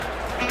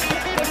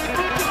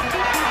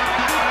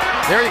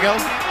There you go.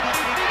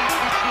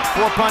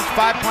 4-punch,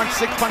 5-punch,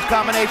 6-punch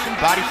combination.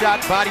 Body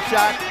shot,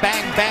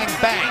 bang, bang,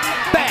 bang,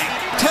 bang.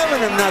 Telling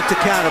him not to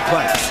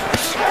counterpunch.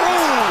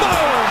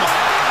 Boom!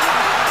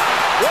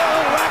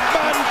 Will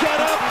Rackman get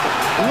up?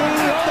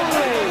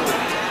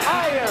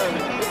 Iron.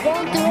 You're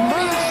going through all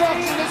the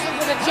instructions. This is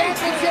for the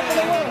championship of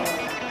the world.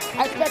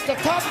 I expect a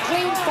tough,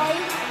 clean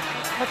fight.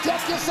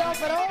 Protect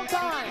yourself at all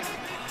times.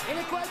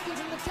 Any questions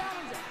from the challenger?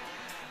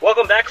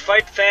 Welcome back,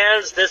 fight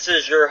fans. This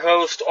is your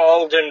host,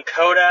 Alden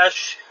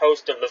Kodash,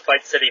 host of the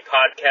Fight City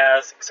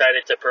podcast.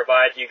 Excited to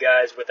provide you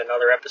guys with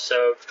another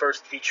episode,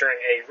 first featuring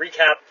a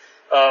recap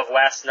of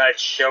last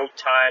night's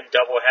Showtime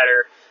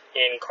doubleheader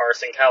in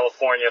Carson,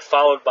 California,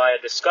 followed by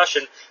a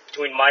discussion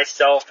between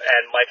myself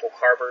and Michael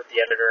Carver,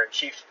 the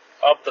editor-in-chief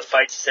of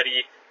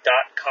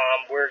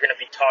thefightcity.com. We're going to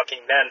be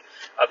talking then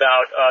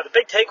about the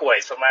big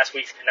takeaways from last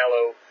week's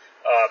Canelo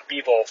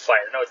Bivol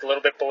fight. I know it's a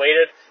little bit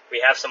belated. We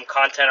have some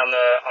content on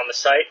the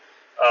site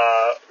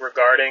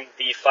regarding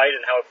the fight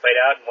and how it played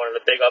out, and one of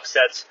the big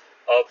upsets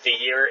of the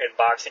year in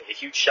boxing, a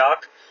huge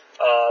shock.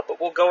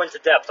 But we'll go into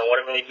depth on what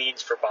it really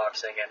means for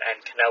boxing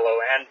and Canelo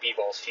and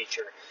Bivol's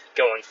future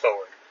going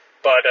forward.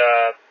 But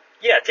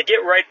to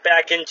get right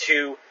back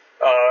into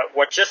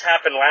what just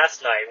happened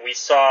last night, we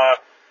saw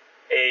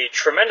a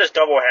tremendous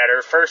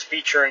doubleheader, first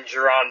featuring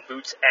Jaron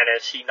Boots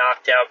Ennis. He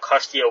knocked out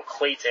Custio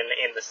Clayton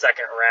in the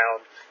second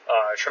round.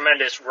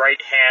 Tremendous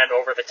right hand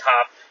over the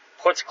top,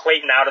 puts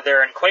Clayton out of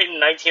there. And Clayton,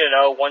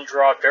 19-0, one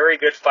draw, very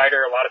good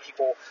fighter. A lot of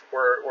people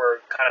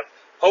were kind of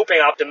hoping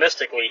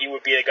optimistically he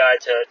would be the guy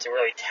to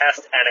really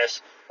test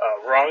Ennis.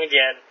 Wrong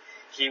again.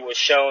 He was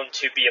shown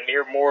to be a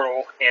mere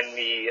mortal in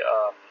the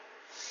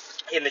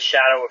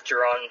shadow of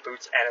Jaron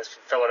Boots Ennis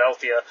from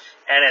Philadelphia.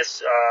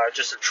 Ennis,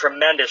 just a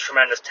tremendous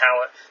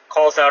talent.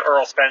 Calls out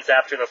Earl Spence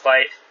after the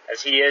fight,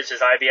 as he is his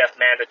IBF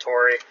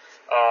mandatory.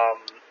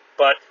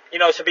 But,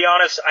 to be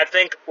honest, I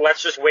think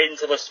let's just wait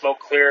until the smoke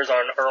clears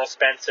on Earl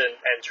Spence and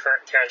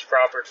Terrence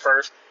Crawford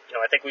first.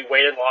 I think we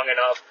waited long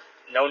enough.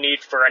 No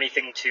need for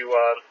anything to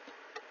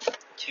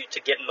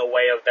get in the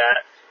way of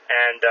that.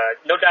 And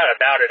no doubt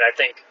about it, I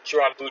think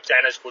Jaron Boots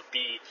Ennis would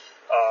be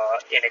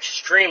an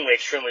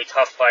extremely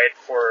tough fight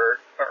for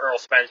Earl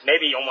Spence,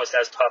 maybe almost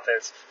as tough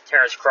as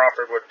Terrence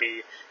Crawford would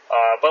be.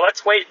 But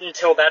let's wait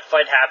until that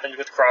fight happens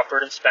with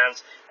Crawford and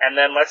Spence, and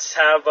then let's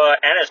have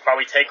Ennis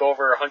probably take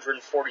over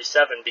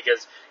 147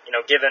 because,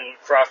 given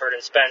Crawford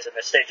and Spence at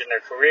this stage in their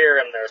career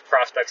and there's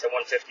prospects at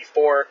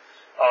 154,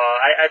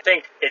 I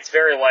think it's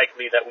very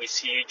likely that we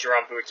see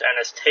Jaron Boots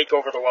Ennis take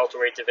over the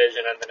welterweight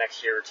division in the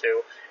next year or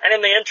two. And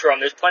in the interim,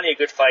 there's plenty of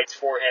good fights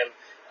for him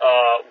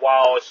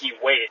while he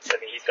waits. I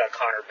mean, he's got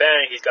Conor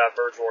Benn, he's got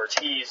Virgil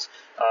Ortiz,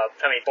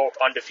 both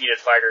undefeated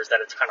fighters that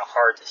it's kind of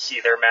hard to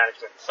see their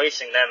management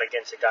placing them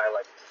against a guy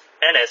like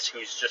Ennis,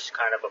 who's just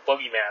kind of a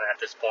boogeyman at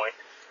this point.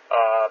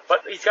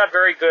 But he's got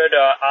very good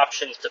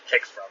options to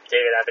pick from.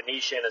 David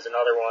Abanesian is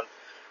another one.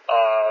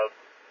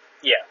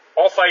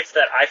 All fights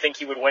that I think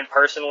he would win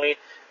personally,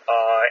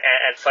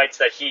 and fights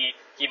that he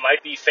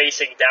might be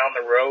facing down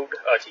the road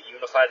to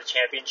unify the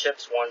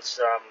championships once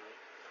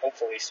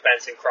hopefully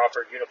Spence and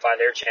Crawford unify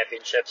their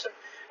championships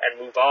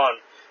and move on.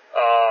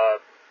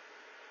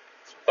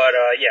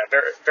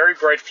 Very, very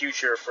bright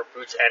future for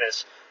Boots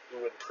Ennis,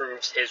 who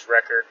improves his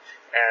record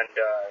and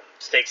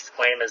stakes the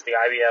claim as the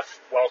IBF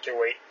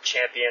welterweight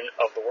champion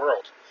of the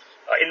world.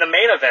 In the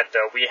main event,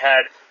 though, we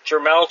had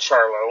Jermell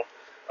Charlo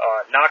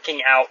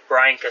knocking out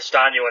Brian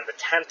Castano in the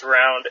 10th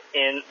round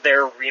in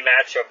their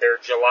rematch of their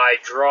July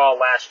draw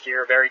last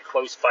year. Very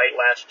close fight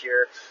last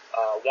year.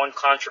 One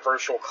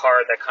controversial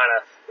card that kind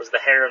of was the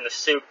hair in the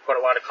suit, put a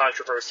lot of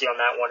controversy on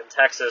that one in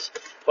Texas.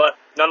 But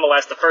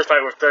nonetheless, the first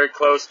fight was very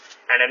close.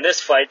 And in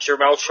this fight,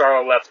 Jermell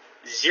Charlo left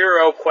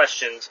 0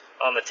 questions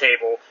on the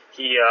table.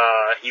 He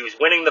was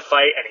winning the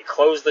fight, and he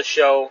closed the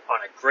show on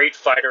a great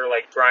fighter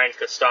like Brian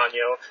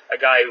Castano, a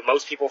guy who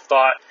most people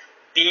thought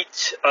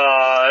beat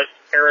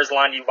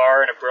Erislandy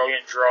Lar in a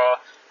brilliant draw.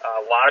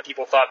 A lot of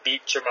people thought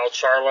beat Jermell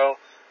Charlo.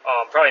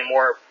 Probably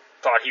more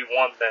thought he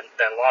won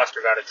than lost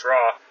or got a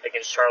draw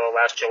against Charlo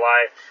last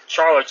July.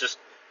 Charlo just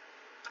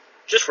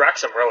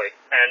wrecks him, really.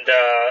 And,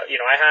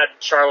 I had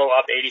Charlo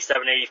up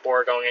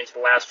 87-84 going into the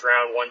last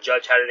round. One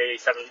judge had it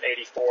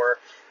 87-84,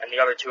 and the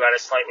other two had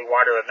it slightly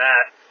wider than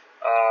that.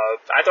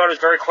 I thought it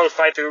was a very close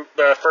fight through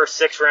the first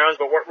 6 rounds,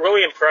 but what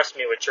really impressed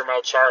me with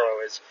Jermell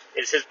Charlo is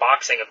his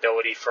boxing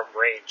ability from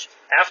range.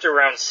 After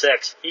round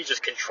 6, he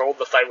just controlled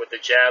the fight with the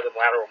jab and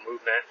lateral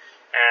movement,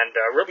 and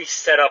really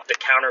set up the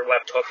counter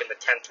left hook in the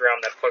 10th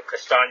round that put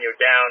Castano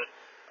down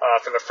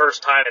for the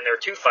first time in their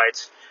 2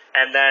 fights.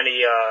 And then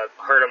he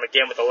hurt him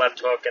again with the left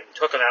hook and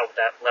took him out with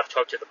that left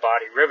hook to the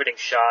body. Riveting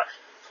shot,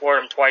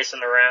 floored him twice in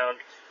the round,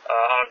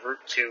 en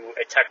route to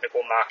a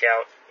technical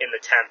knockout in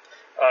the 10th.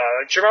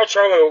 Jermell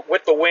Charlo,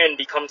 with the win,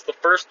 becomes the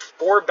first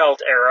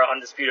 4-belt era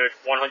undisputed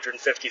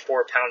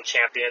 154-pound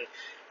champion.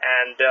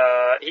 And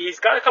he's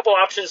got a couple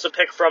options to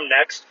pick from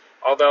next,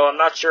 although I'm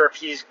not sure if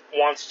he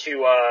wants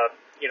to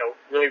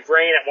really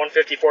reign at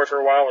 154 for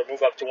a while or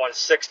move up to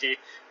 160,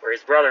 where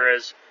his brother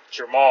is.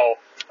 Jermall.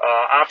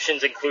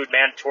 Options include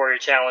mandatory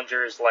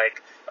challengers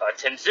like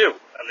Tim Zhu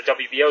on the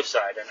WBO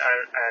side and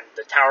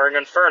the Towering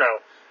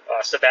Inferno,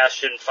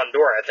 Sebastian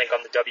Fundora, I think, on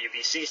the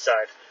WBC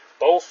side.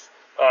 Both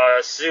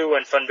Zhu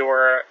and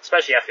Fundora,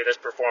 especially after this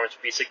performance,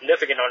 would be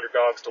significant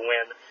underdogs to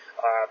win.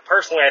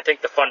 Personally, I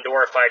think the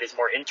Fundora fight is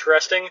more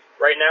interesting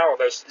right now,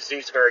 although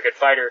Zhu's a very good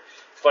fighter.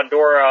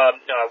 Fundora,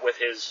 with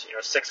his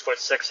 6'6",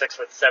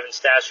 6'7"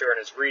 stature and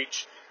his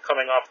reach,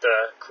 coming off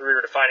the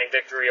career-defining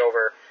victory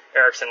over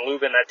Erickson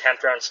Lubin, that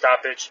 10th round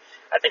stoppage,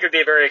 I think it would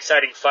be a very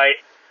exciting fight.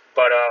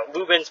 But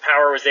Lubin's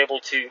power was able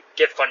to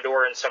get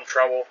Fundora in some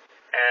trouble,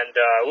 and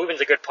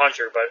Lubin's a good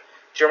puncher, but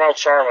Jermall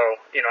Charlo,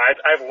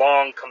 I've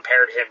long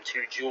compared him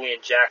to Julian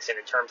Jackson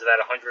in terms of that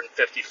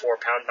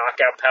 154-pound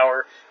knockout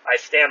power. I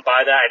stand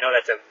by that. I know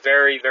that's a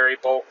very, very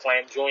bold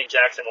claim. Julian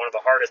Jackson, one of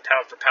the hardest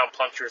pound-for-pound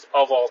punchers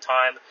of all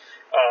time.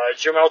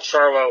 Jermall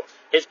Charlo,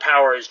 his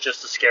power is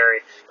just as scary,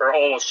 or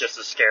almost just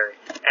as scary.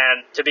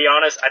 And to be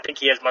honest, I think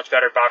he has much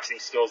better boxing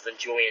skills than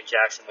Julian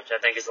Jackson, which I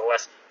think is a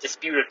less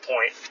disputed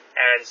point,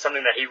 and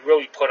something that he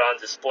really put on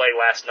display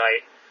last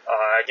night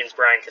against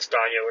Brian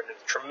Castano in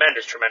a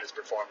tremendous, tremendous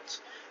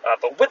performance.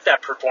 But with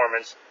that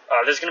performance,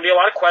 there's going to be a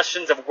lot of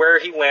questions of where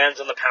he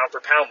lands on the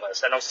pound-for-pound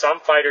list. I know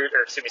some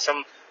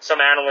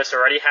analysts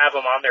already have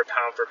him on their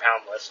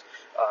pound-for-pound list.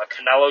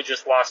 Canelo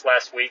just lost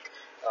last week,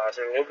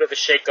 so a little bit of a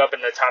shake-up in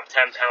the top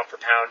 10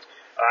 pound-for-pound.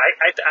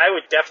 I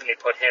would definitely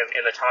put him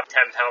in the top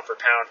 10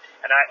 pound-for-pound,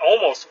 and I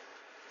almost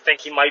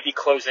think he might be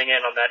closing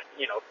in on that,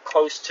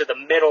 close to the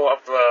middle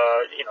of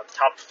the,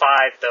 top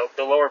 5,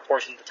 the lower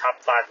portion of the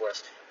top 5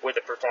 list with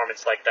a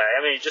performance like that.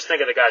 I mean, just think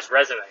of the guy's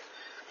resume.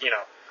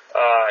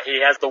 He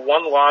has the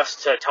one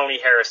loss to Tony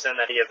Harrison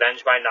that he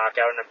avenged by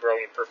knockout in a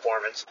brilliant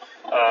performance.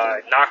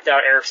 Knocked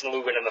out Erickson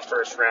Lubin in the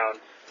first round.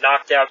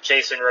 Knocked out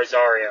Jason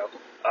Rosario.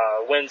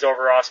 Wins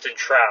over Austin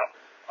Trout.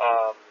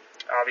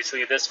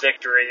 Obviously, this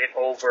victory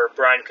over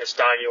Brian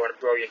Castano in a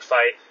brilliant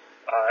fight.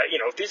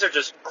 These are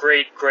just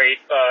great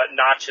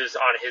notches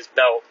on his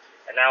belt.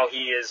 And now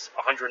he is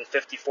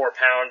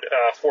 154-pound,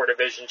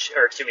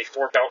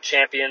 4-belt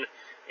champion.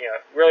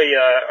 Really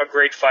a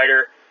great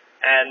fighter.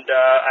 And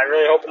I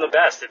really hope him the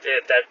best. If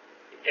that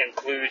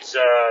includes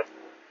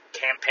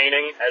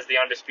campaigning as the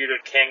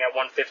undisputed king at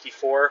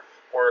 154,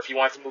 or if he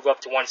wants to move up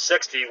to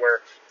 160,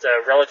 where it's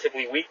a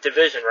relatively weak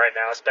division right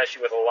now,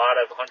 especially with a lot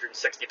of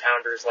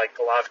 160-pounders like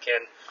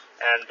Golovkin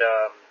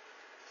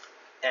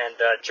and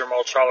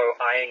Jermall Charlo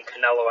eyeing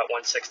Canelo at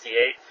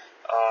 168.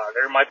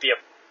 There might be a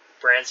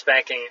brand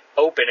spanking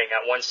opening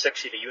at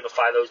 160 to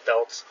unify those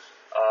belts.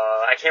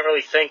 I can't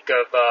really think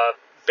of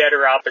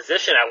better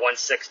opposition at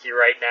 160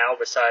 right now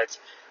besides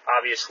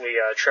obviously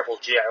Triple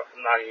G.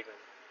 I'm not even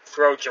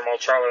throw Jermall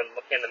Charlo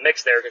in the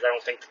mix there because I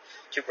don't think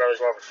two brothers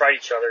will ever fight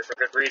each other for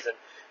good reason.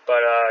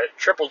 But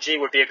Triple G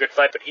would be a good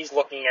fight, but he's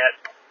looking at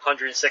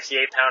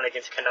 168 pound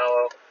against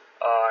Canelo.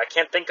 I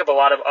can't think of a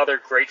lot of other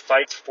great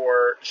fights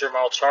for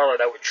Jermall Charlo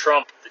that would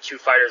trump the two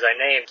fighters I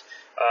named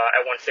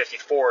at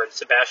 154, and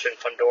Sebastian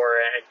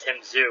Fundora and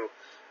Tim Zhu.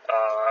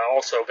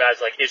 Also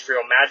guys like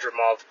Israel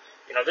Madrimov.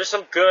 There's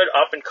some good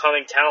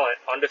up-and-coming talent,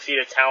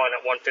 undefeated talent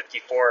at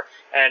 154,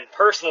 and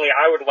personally,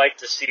 I would like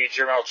to see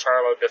Jermall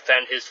Charlo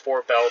defend his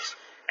 4 belts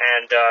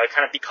and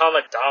kind of become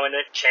a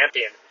dominant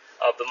champion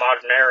of the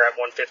modern era at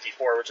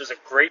 154, which is a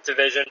great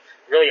division,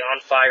 really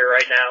on fire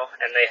right now,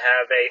 and they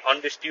have a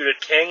undisputed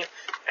king,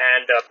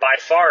 and by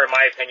far, in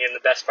my opinion, the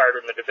best fighter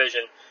in the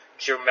division,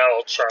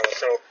 Jermall Charlo.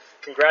 So,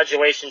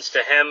 congratulations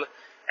to him.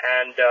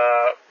 And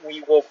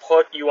we will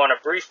put you on a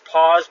brief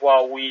pause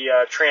while we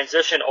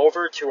transition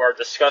over to our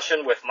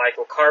discussion with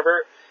Michael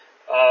Carbert,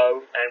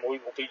 and we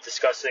will be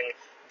discussing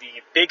the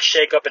big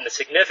shakeup and the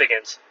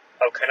significance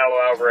of Canelo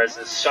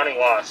Alvarez's stunning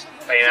loss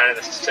by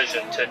unanimous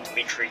decision to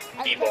Dimitri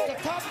Bivol.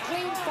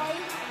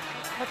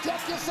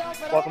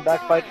 Welcome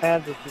back, fight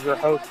fans. This is your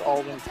host,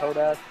 Alden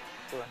Kodas,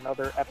 for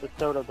another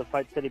episode of the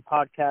Fight City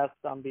Podcast.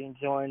 I'm being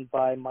joined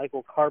by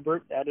Michael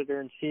Carbert,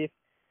 editor-in-chief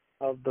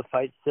of the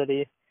Fight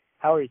City.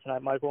 How are you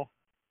tonight, Michael?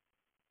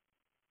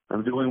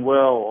 I'm doing well,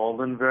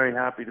 Alden. Very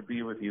happy to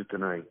be with you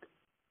tonight.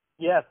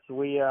 Yes,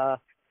 we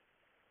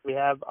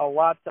have a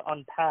lot to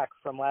unpack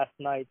from last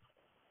night's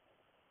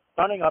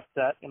stunning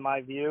upset, in my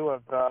view,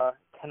 of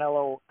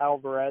Canelo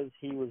Alvarez.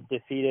 He was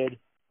defeated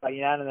by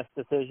unanimous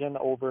decision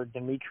over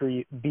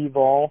Dimitri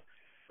Bivol,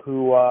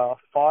 who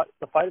fought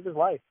the fight of his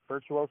life.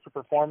 Virtuoso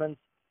performance.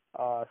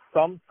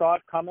 Some saw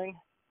it coming.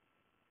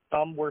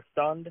 Some were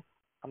stunned.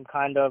 I'm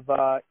kind of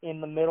in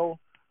the middle.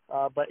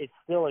 But it's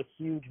still a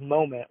huge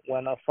moment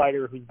when a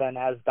fighter who's been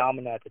as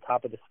dominant at the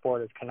top of the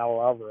sport as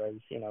Canelo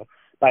Alvarez,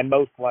 by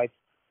most lights,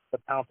 the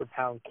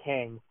pound-for-pound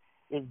king,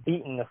 is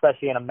beaten,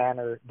 especially in a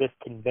manner this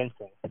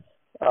convincing.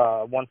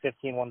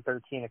 115,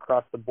 113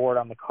 across the board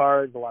on the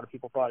cards. A lot of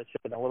people thought it should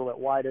have been a little bit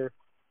wider.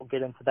 We'll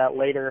get into that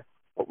later.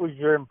 What was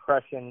your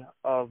impression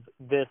of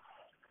this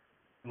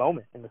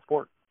moment in the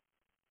sport?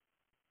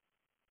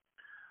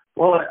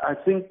 Well, I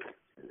think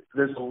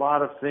there's a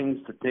lot of things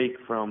to take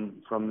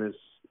from this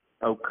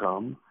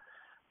outcome.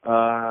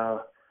 I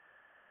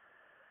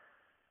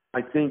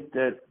think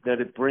that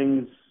it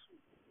brings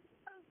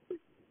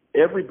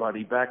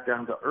everybody back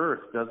down to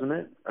earth, doesn't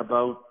it?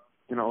 About,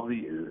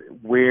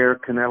 where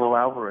Canelo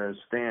Alvarez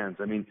stands.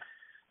 I mean,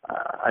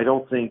 I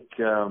don't think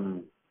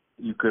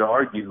you could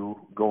argue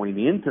going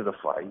into the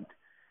fight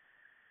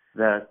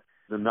that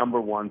the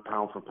number one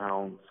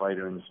pound-for-pound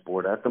fighter in the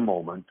sport at the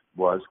moment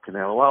was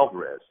Canelo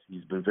Alvarez.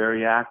 He's been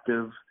very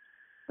active.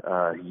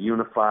 He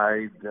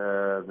unified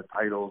the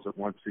titles at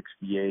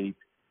 168.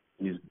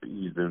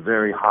 He's been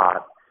very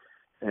hot.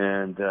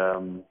 And,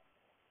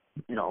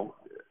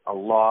 a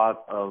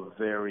lot of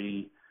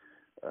very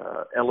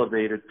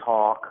elevated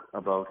talk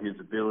about his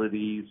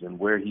abilities and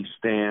where he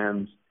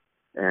stands,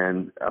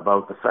 and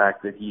about the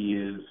fact that he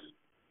is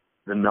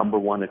the number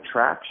one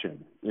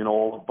attraction in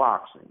all of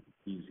boxing.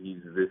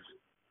 He's this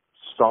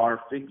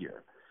star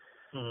figure.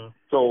 Mm-hmm.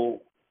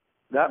 So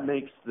that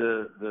makes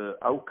the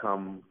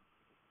outcome,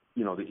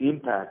 the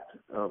impact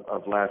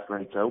of last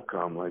night's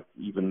outcome, like,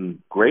 even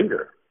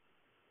greater.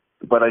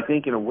 But I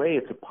think in a way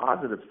it's a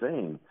positive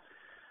thing,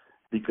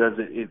 because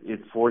it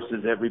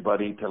forces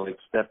everybody to, like,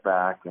 step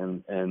back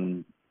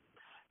and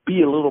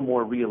be a little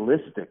more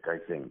realistic, I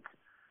think,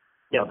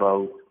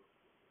 about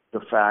the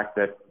fact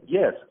that,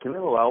 yes,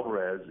 Canelo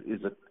Alvarez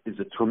is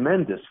a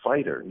tremendous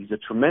fighter. He's a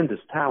tremendous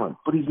talent,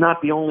 but he's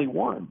not the only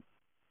one.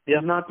 Yeah.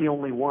 He's not the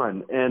only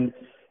one. And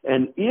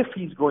if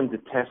he's going to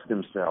test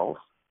himself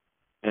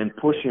and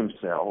push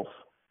himself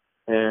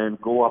and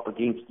go up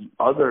against the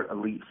other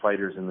elite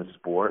fighters in the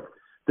sport,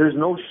 there's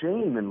no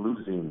shame in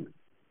losing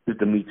to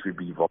Dmitry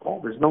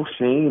Bivol. There's no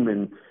shame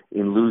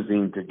in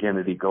losing to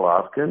Gennady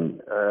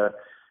Golovkin,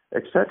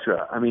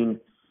 etc. I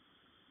mean,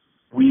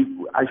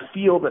 I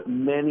feel that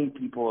many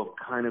people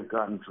have kind of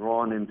gotten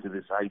drawn into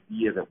this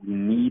idea that we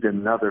need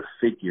another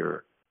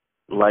figure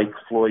like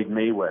Floyd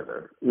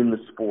Mayweather in the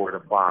sport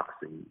of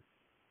boxing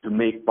to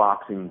make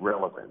boxing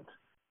relevant.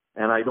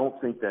 And I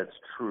don't think that's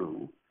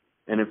true.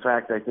 And in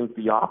fact, I think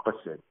the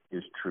opposite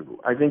is true.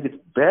 I think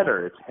it's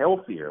better, it's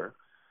healthier,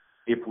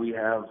 if we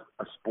have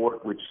a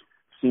sport which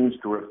seems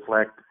to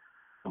reflect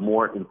a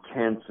more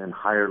intense and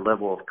higher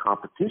level of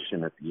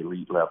competition at the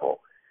elite level.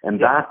 And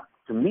that,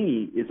 to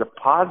me, is a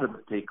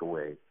positive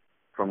takeaway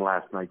from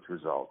last night's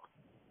result.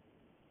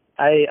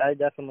 I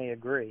definitely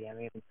agree. I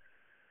mean,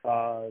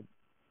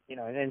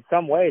 in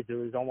some ways it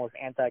was almost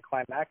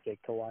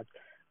anticlimactic to watch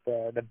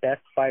the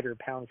best fighter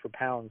pound for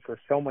pound for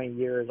so many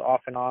years,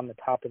 off and on the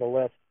top of the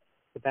list,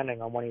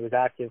 depending on when he was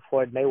active,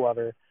 Floyd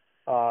Mayweather,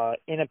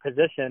 in a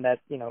position that,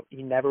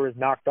 he never was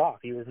knocked off.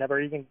 He was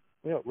never even,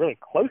 really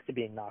close to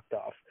being knocked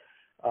off.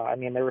 I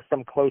mean, there were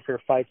some closer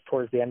fights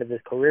towards the end of his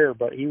career,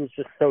 but he was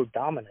just so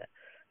dominant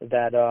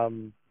that,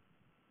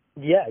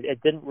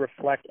 it didn't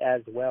reflect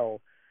as well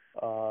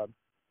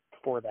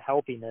for the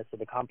healthiness of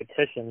the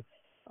competition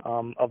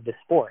of the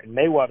sport. And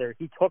Mayweather,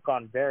 he took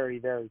on very,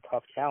 very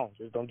tough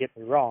challenges, don't get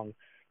me wrong,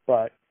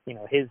 but,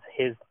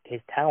 his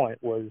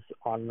talent was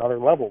on another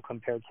level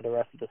compared to the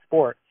rest of the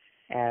sport.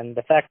 And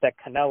the fact that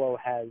Canelo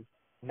has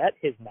met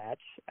his match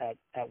at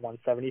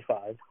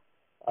 175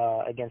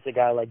 against a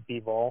guy like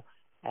Bivol,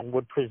 and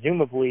would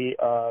presumably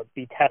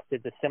be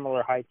tested to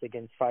similar heights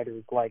against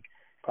fighters like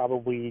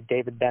probably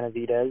David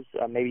Benavidez,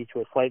 maybe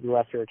to a slightly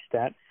lesser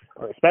extent,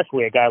 or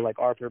especially a guy like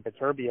Arthur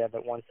Beterbiev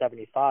at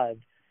 175,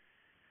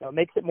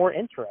 makes it more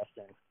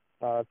interesting.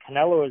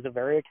 Canelo is a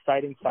very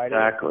exciting fighter.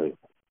 Exactly.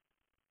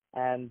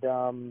 And,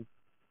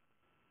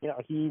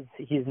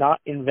 he's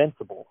not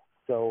invincible.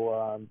 So,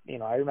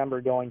 I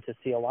remember going to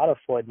see a lot of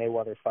Floyd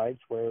Mayweather fights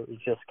where it was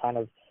just kind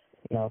of,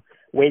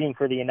 waiting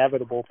for the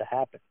inevitable to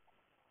happen.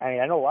 I mean,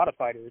 I know a lot of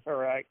fighters,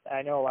 or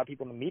I know a lot of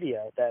people in the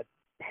media that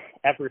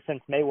ever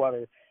since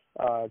Mayweather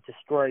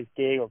destroyed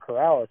Diego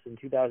Corrales in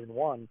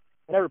 2001,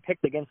 never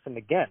picked against him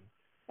again.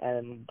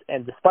 And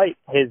despite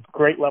his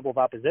great level of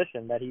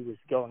opposition that he was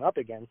going up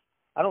against,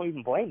 I don't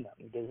even blame them,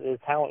 because his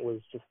talent was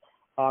just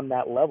on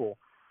that level.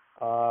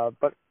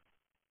 But,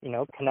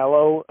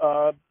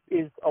 Canelo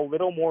is a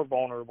little more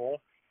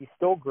vulnerable. He's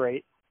still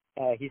great.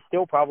 He's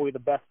still probably the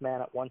best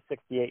man at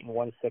 168 and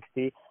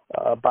 160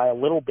 by a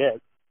little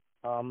bit.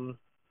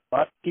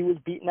 But he was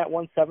beaten at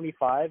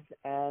 175,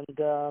 and,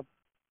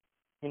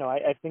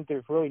 I think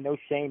there's really no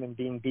shame in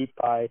being beat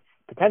by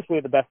potentially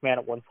the best man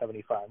at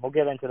 175. We'll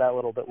get into that a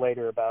little bit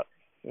later about,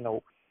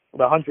 the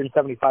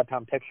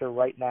 175-pound picture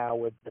right now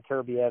with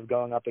Beterbiev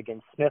going up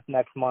against Smith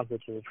next month,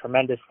 which is a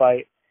tremendous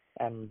fight,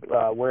 and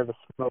where the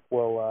smoke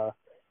will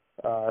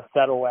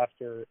settle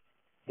after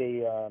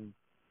they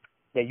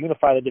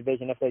unify the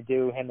division. If they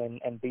do, him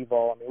and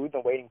Bivol. I mean, we've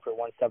been waiting for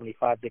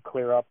 175 to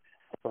clear up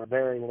for a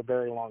very,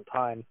 very long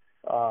time.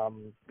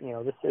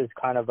 This is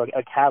kind of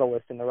a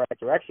catalyst in the right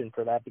direction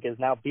for that, because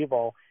now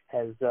Bivol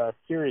has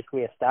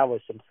seriously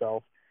established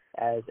himself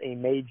as a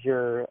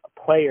major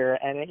player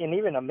and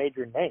even a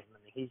major name. I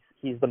mean,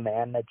 he's the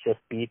man that just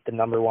beat the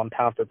number one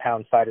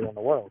pound-for-pound fighter in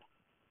the world.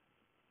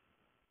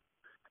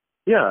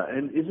 Yeah,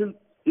 and isn't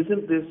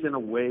this in a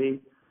way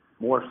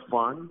more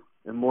fun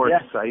and more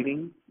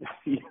exciting?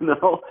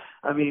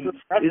 I mean,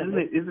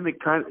 isn't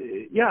it kind of,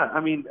 I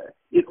mean,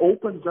 it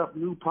opens up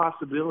new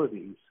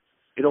possibilities.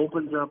 It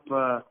opens up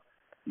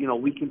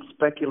we can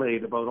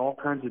speculate about all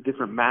kinds of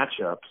different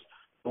matchups,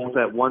 both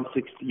at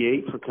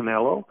 168 for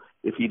Canelo.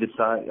 If he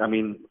decides,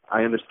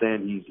 I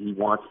understand he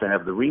wants to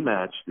have the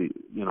rematch.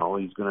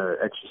 He's going to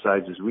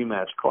exercise his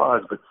rematch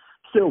clause, but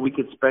still, we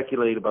could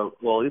speculate about,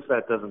 well, if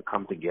that doesn't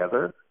come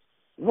together,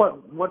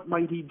 what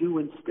might he do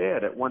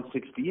instead at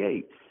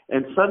 168?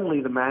 And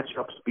suddenly the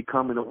matchups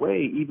become, in a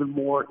way, even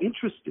more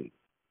interesting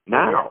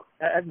now.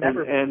 Yeah, I've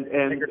never and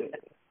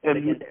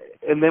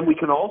then we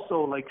can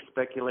also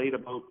speculate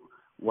about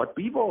what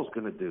Bivol is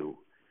going to do,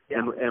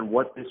 and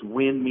what this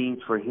win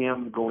means for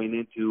him going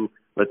into,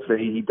 let's say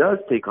he does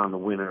take on the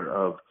winner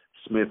of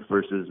Smith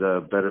versus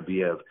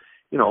Beterbiev.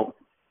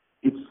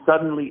 It's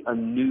suddenly a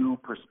new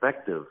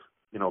perspective,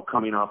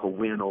 coming off a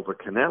win over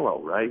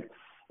Canelo, right?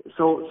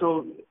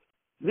 So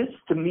this,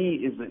 to me,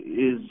 is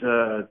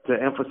to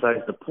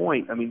emphasize the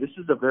point. This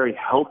is a very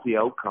healthy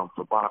outcome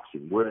for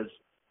boxing, whereas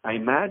I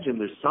imagine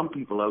there's some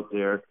people out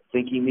there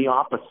thinking the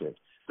opposite,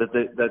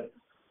 that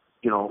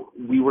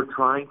we were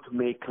trying to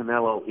make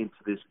Canelo into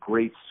this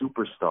great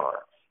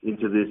superstar,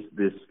 into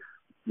this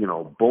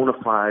bona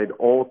fide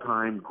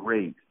all-time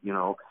great,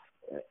 and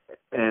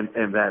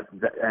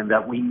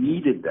that we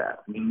needed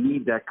that. We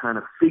need that kind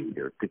of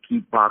figure to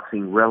keep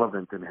boxing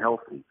relevant and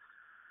healthy.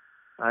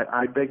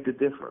 I beg to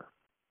differ.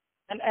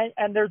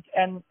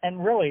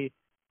 And really,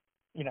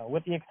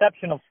 with the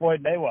exception of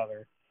Floyd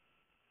Mayweather,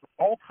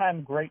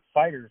 all-time great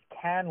fighters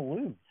can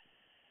lose.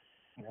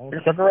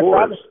 Sugar Ray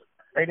Robinson,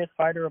 greatest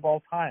fighter of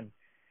all time.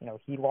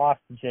 He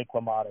lost to Jake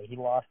LaMotta. He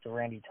lost to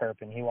Randy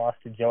Turpin. He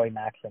lost to Joey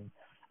Maxim.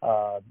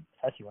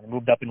 Especially when he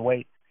moved up in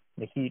weight,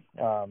 the heat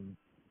in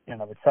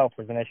and of itself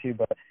was an issue.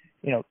 But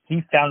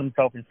he found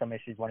himself in some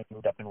issues when he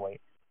moved up in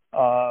weight.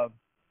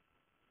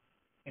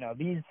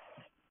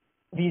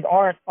 These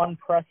aren't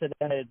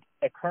unprecedented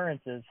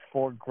occurrences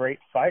for great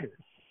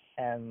fighters,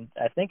 and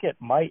I think it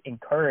might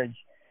encourage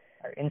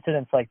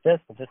incidents like this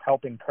will just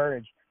help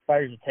encourage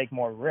fighters to take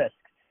more risk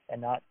and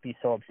not be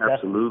so obsessed.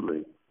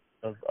 Absolutely.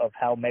 Of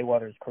how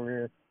Mayweather's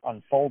career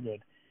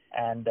unfolded,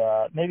 and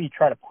maybe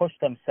try to push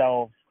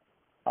themselves,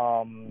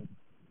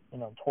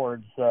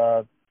 towards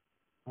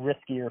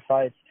riskier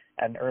fights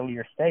at an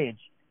earlier stage.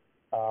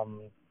 I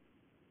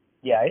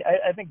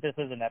think this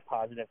is a net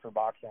positive for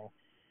boxing,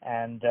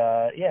 and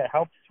it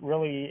helps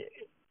really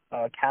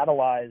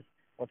catalyze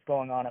what's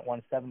going on at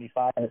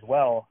 175 as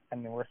well.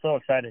 We're so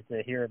excited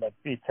to hear that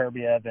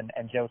Beterbiev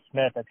and Joe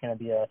Smith. That's going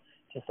to be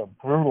just a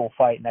brutal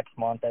fight next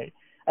month. I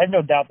have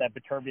no doubt that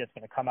Beterbiev's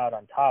going to come out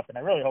on top, and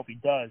I really hope he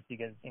does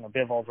because,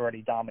 Bivol's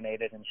already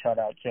dominated and shut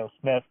out Joe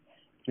Smith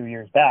a few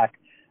years back,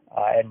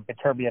 and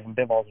Beterbiev and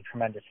Bivol is a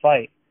tremendous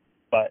fight.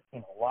 But,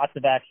 lots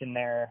of action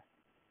there,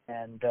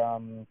 and,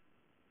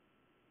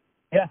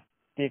 the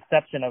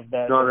exception of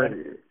the...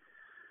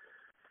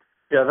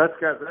 that's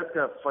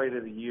got fight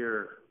of the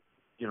year,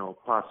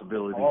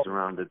 possibilities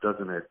around it,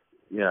 doesn't it?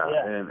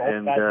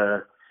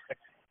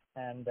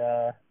 And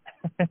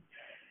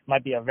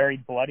might be a very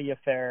bloody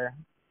affair.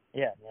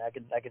 Yeah, I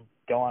could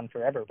go on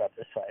forever about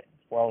this fight,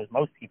 as well as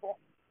most people.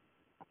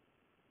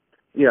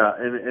 Yeah,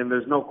 and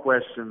there's no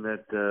question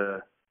that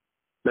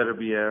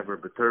Beterbiev or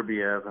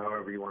Beterbiev,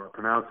 however you want to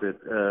pronounce it,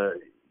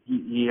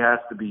 he has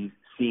to be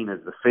seen as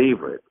the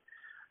favorite.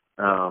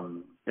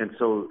 And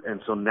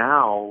so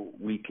now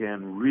we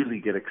can really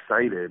get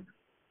excited,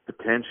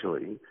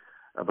 potentially,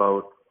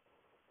 about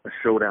a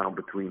showdown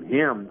between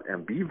him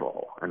and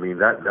Bivol.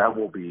 That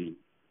will be,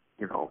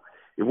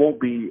 it won't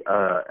be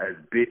a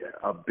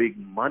big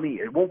money.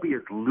 It won't be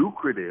as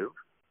lucrative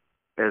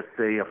as,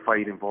 say, a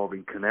fight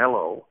involving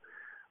Canelo,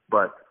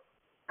 but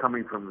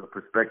coming from the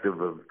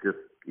perspective of just,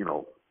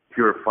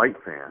 pure fight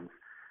fans,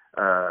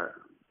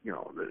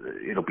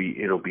 it'll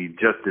be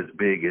just as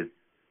big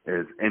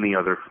as any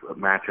other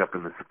matchup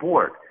in the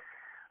sport.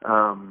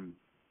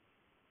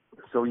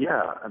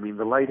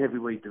 The light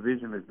heavyweight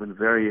division has been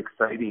very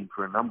exciting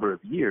for a number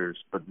of years,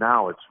 but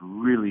now it's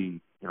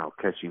really,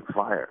 catching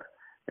fire.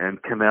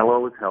 And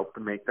Canelo has helped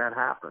to make that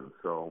happen.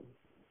 So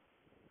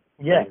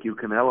thank you,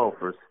 Canelo,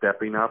 for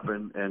stepping up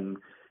and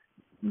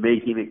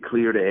making it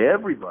clear to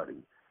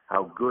everybody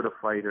how good a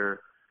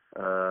fighter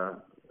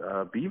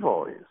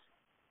Bivol is.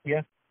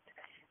 Yeah,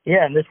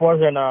 and this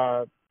wasn't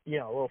a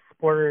little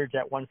splurge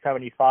at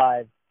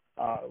 175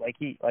 like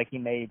he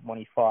made when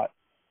he fought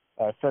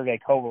Sergey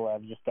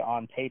Kovalev just to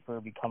on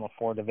paper become a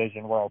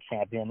 4-division world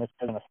champion. This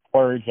isn't a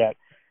splurge at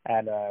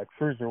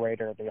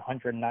cruiserweight or the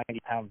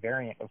 190-pound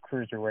variant of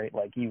cruiserweight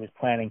like he was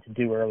planning to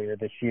do earlier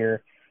this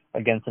year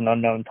against an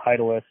unknown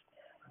titleist,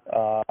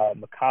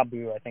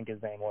 Makabu, I think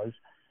his name was.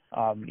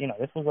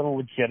 This was a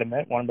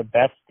legitimate, one of the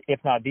best, if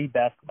not the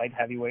best, light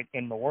heavyweight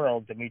in the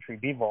world, Dmitry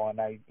Bivol,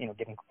 and I,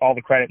 give him all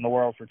the credit in the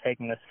world for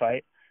taking this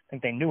fight. I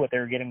think they knew what they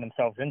were getting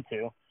themselves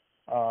into.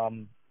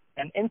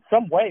 And in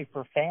some way,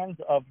 for fans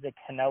of the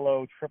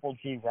Canelo Triple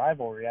G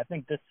rivalry, I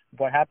think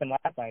what happened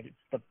last night, it's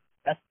the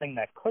best thing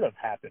that could have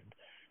happened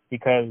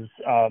because,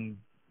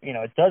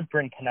 it does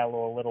bring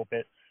Canelo a little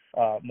bit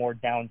more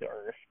down to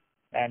earth.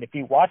 And if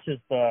he watches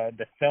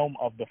the film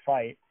of the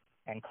fight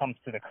and comes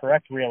to the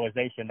correct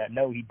realization that,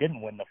 no, he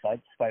didn't win the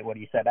fight, despite what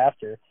he said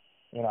after,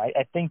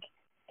 I think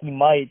he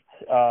might,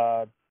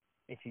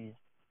 if he's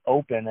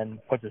open and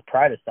puts his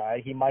pride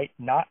aside, he might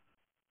not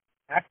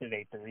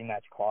activate the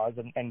rematch clause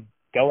and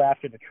go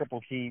after the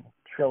Triple G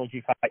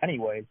trilogy fight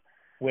anyways,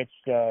 which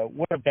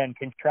would have been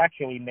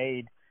contractually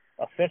made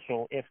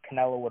official if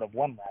Canelo would have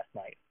won last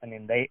night. I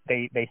mean,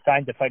 they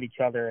signed to fight each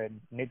other in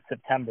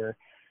mid-September.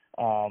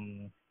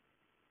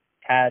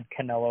 Had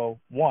Canelo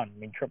won, I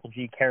mean, Triple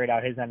G carried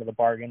out his end of the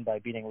bargain by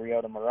beating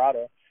Ryota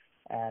Murata,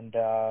 and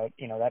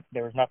that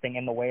there was nothing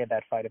in the way of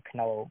that fight if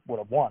Canelo would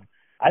have won.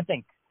 I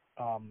think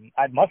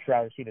I'd much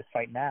rather see this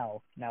fight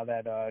now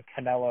that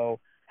Canelo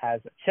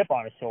has a chip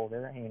on his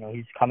shoulder.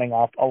 He's coming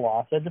off a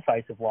loss, a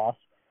decisive loss,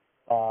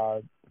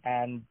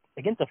 and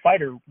against a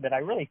fighter that I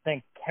really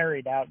think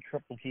carried out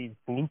Triple G's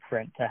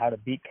blueprint to how to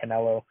beat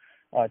Canelo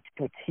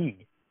to a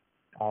T.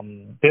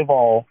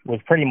 Bivol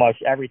was pretty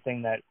much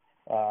everything that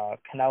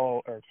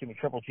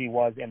Triple G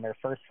was in their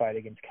first fight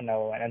against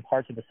Canelo, and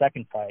parts of the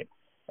second fight,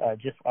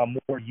 just a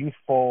more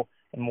youthful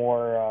and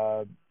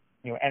more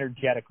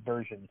energetic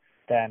version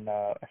than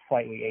a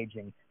slightly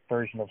aging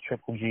version of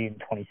Triple G in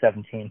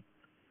 2017.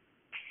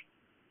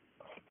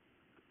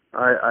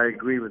 I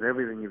agree with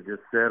everything you've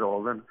just said,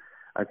 Alden.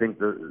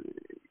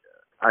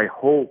 I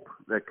hope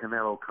that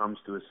Canelo comes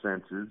to his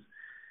senses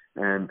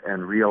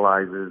and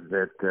realizes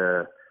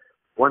that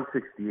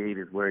 168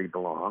 is where he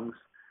belongs.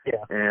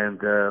 Yeah. And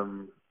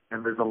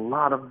there's a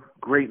lot of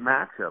great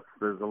matchups.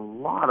 There's a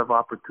lot of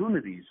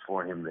opportunities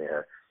for him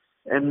there.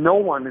 And no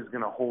one is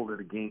going to hold it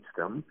against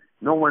him.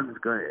 No one's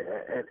going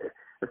to,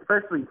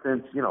 especially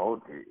since,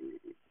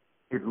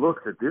 it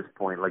looks at this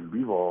point like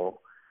Bivol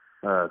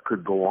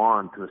could go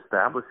on to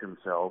establish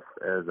himself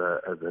as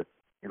a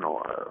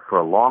for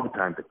a long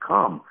time to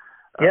come,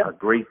 a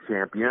great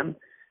champion.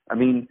 I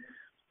mean,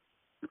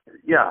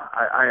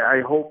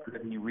 I hope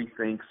that he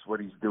rethinks what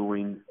he's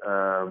doing.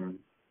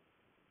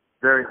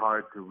 Very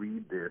hard to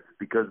read this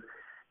because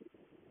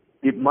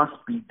it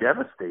must be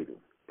devastating.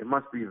 It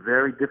must be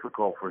very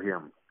difficult for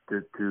him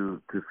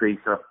to face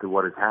up to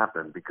what has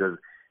happened, because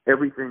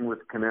everything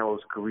with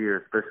Canelo's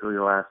career, especially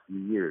the last few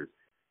years,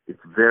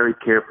 it's very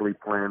carefully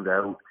planned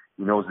out.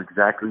 He knows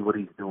exactly what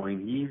he's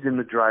doing. He's in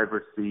the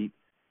driver's seat,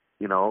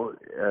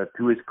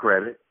 to his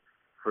credit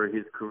for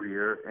his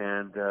career,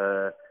 and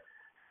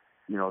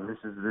this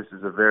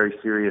is a very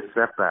serious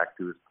setback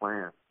to his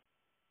plans.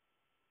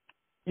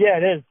 Yeah,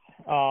 it is.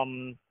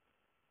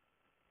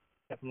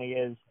 Definitely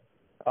is.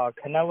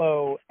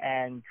 Canelo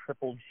and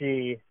Triple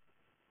G.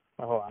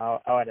 Oh,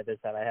 I'll edit this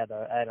out. I had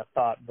a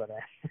thought, but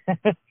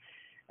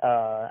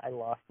I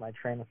lost my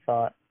train of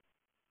thought.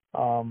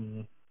 What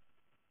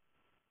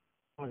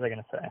was I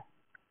gonna say?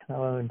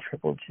 Canelo and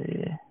Triple G.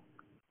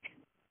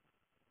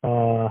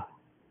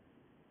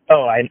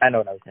 I know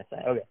what I was gonna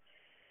say. Okay.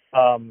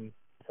 A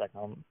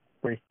second.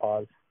 Brief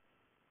pause.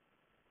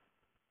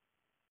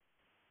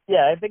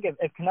 Yeah, I think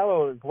if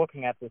Canelo is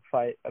looking at this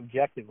fight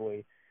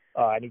objectively,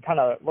 and he kind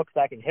of looks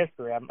back in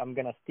history, I'm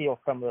going to steal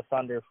some of the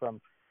thunder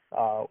from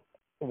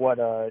what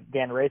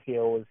Dan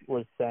Rafael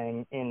was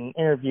saying in an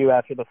interview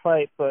after the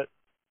fight, but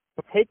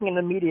taking an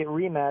immediate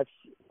rematch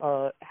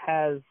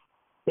has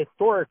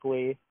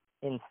historically,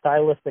 in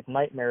stylistic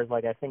nightmares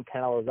like I think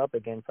Canelo's up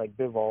against, like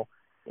Bivol,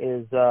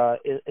 is a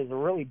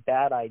really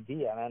bad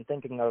idea. And I'm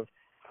thinking of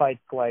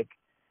fights like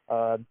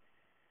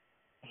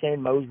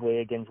Shane Mosley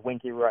against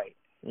Winky Wright.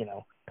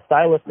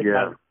 Stylistic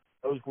night,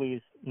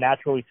 Mosley's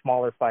naturally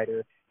smaller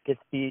fighter gets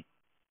beat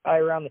by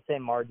around the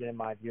same margin in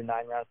my view,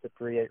 9 rounds to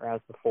 3, 8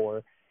 rounds to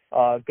 4.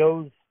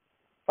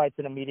 Fights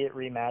an immediate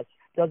rematch,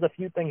 does a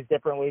few things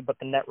differently, but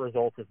the net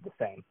result is the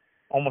same.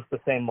 Almost the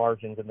same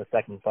margins in the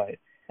second fight.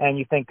 And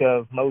you think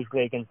of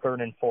Mosley against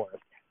Vernon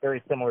Forrest,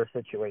 very similar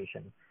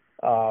situation.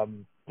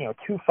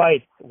 2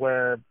 fights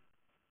where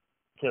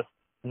just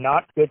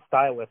not good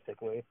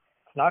stylistically.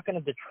 It's not going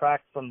to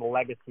detract from the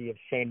legacy of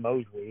Shane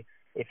Mosley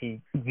if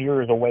he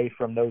veers away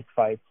from those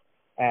fights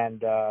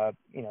and,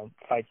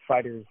 fights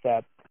fighters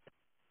that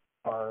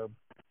are,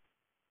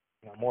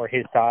 more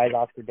his size.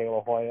 Oscar De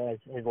La Hoya,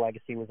 his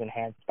legacy was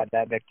enhanced by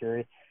that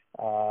victory.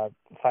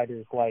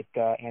 Fighters like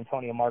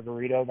Antonio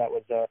Margarito, that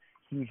was a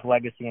huge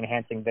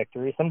legacy-enhancing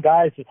victory. Some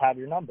guys just have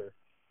your number.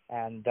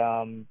 And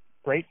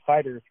great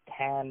fighters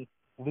can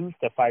lose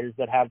to fighters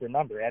that have their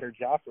number. Eder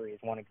Joffrey is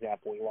one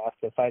example. He lost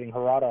to fighting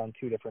Harada on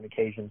 2 different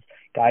occasions.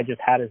 Guy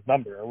just had his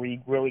number. Are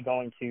we really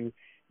going to,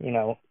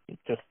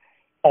 just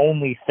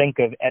only think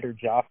of Eder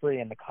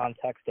Joffrey in the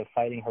context of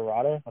fighting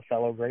Harada, a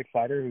fellow great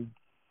fighter who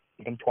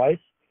beat him twice?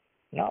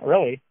 Not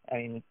really. I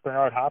mean,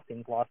 Bernard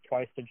Hopkins lost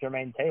twice to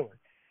Jermaine Taylor.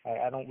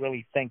 I don't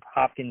really think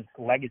Hopkins'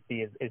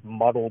 legacy is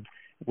muddled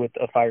with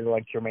a fighter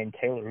like Jermaine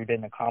Taylor, who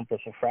didn't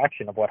accomplish a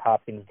fraction of what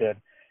Hopkins did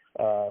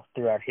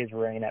throughout his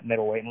reign at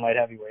middleweight and light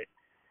heavyweight.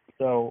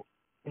 So,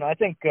 I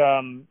think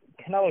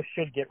Canelo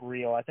should get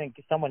real. I think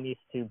someone needs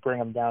to bring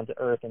him down to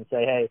earth and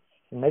say, hey,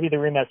 maybe the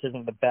rematch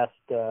isn't the best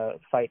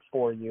fight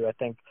for you. I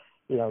think,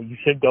 you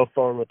should go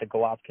forward with the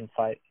Golovkin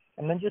fight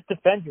and then just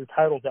defend your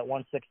titles at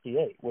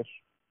 168, which,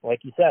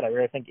 like you said, I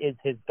really think is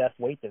his best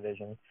weight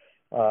division.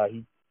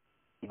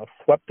 He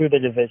swept through the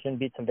division,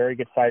 beat some very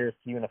good fighters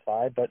to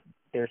unify, but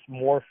there's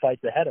more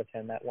fights ahead of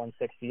him at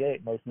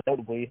 168, most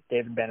notably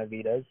David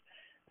Benavidez,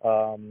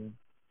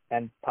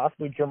 and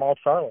possibly Jermall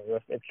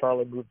Charlo if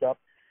Charlo moved up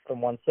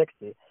from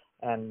 160.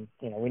 And,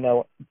 we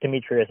know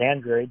Demetrius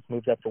Andrade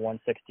moved up to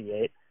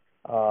 168.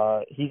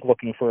 He's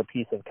looking for a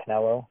piece of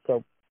Canelo.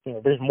 So,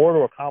 there's more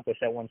to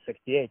accomplish at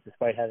 168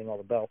 despite having all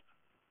the belts.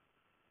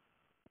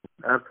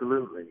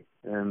 Absolutely.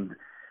 And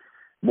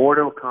more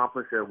to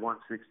accomplish at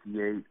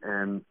 168.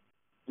 And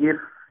if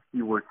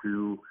he were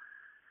to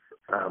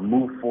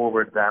move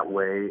forward that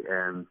way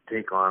and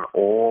take on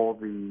all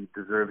the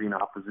deserving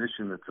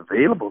opposition that's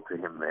available to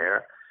him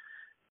there,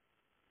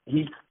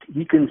 he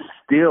can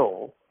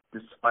still,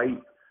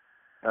 despite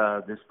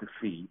this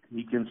defeat,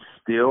 he can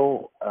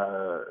still,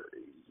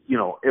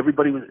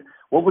 everybody was.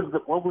 What was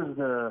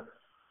the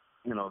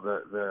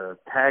the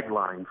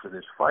tagline for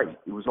this fight?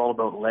 It was all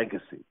about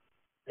legacy.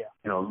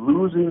 Yeah.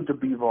 Losing to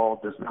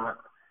Bivol does not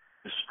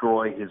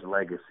destroy his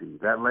legacy.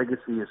 That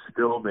legacy is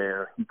still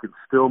there. He could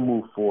still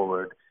move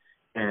forward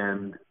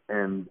and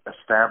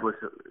establish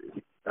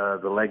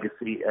the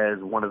legacy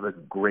as one of the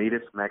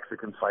greatest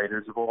Mexican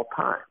fighters of all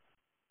time.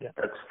 Yeah.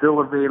 That's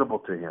still available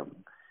to him,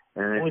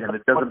 and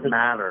it doesn't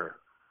matter.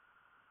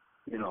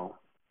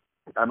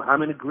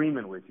 I'm in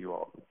agreement with you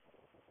all.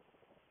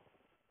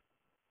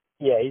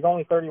 Yeah, he's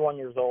only 31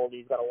 years old.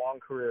 He's got a long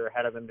career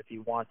ahead of him if he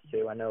wants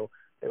to. I know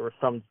there was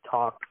some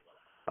talk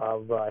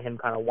of him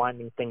kind of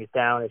winding things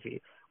down if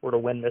he were to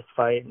win this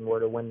fight and were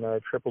to win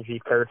the Triple G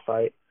third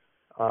fight.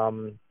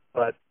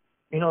 But,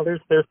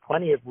 there's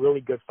plenty of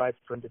really good fights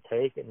for him to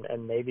take,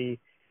 and maybe,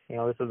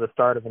 this is the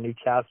start of a new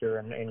chapter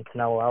in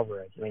Canelo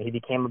Alvarez. I mean, he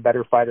became a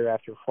better fighter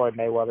after Floyd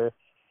Mayweather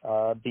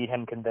beat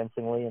him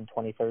convincingly in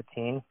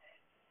 2013.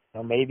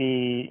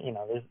 Maybe,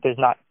 there's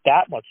not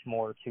that much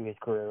more to his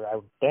career, I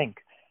would think,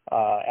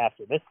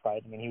 after this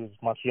fight. I mean, he was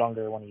much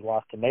younger when he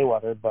lost to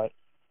Mayweather, but,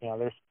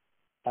 there's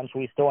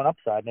potentially still an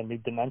upside and a new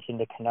dimension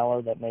to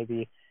Canelo that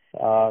maybe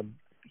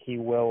he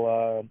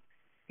will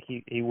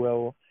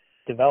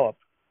develop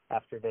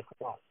after this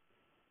loss.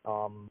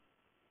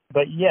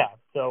 But, yeah,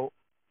 so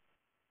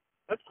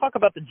let's talk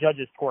about the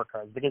judges'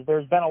 scorecards, because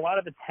there's been a lot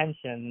of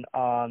attention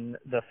on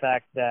the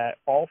fact that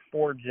all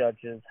three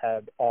judges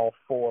had all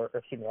four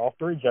of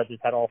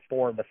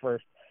the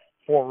first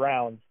 4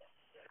 rounds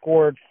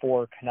scored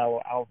for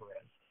Canelo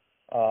Alvarez.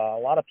 A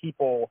lot of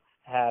people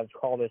have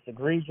called this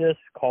egregious,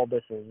 called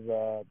this as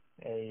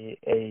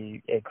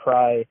a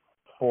cry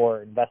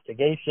for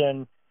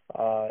investigation.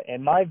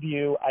 In my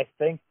view, I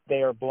think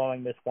they are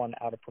blowing this one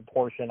out of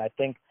proportion. I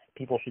think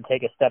people should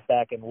take a step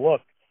back and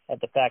look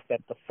at the fact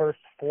that the first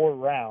 4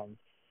 rounds,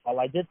 while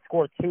I did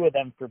score 2 of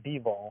them for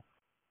Bivol,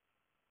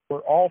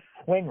 were all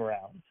swing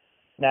rounds.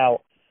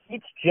 Now,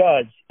 each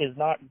judge is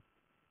not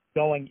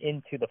going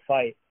into the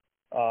fight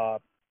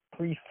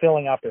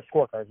pre-filling out their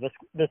scorecards.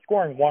 They're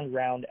scoring 1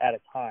 round at a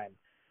time.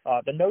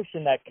 The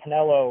notion that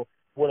Canelo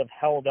would have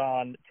held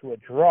on to a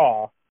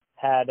draw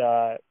had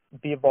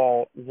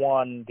Bivol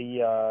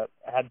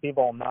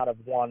not have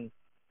won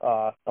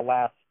the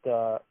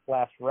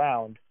last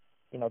round,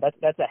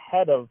 that's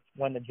ahead of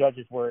when the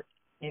judges were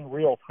in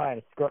real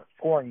time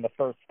scoring the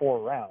first 4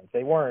 rounds.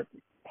 They weren't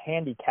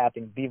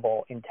handicapping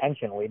Bivol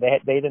intentionally. They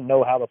didn't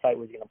know how the fight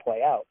was going to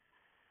play out.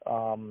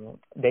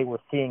 They were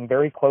seeing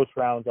very close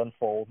rounds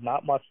unfold,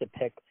 not much to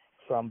pick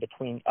from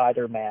between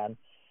either man,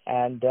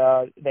 and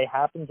they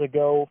happened to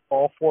go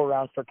all 4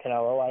 rounds for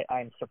Canelo.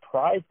 I'm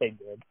surprised they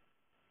did,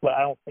 but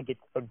I don't think it's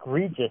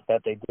egregious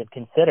that they did,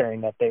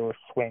 considering that they were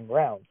swing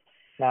rounds.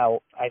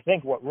 Now, I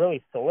think what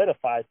really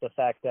solidifies the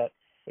fact that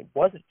it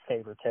wasn't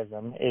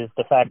favoritism is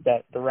the fact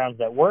that the rounds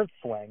that weren't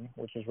swing,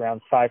 which is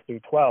rounds 5 through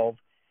 12,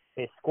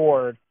 they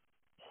scored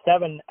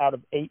 7 out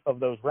of 8 of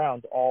those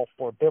rounds all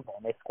for Bivol,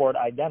 and they scored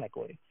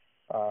identically.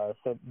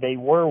 So they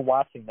were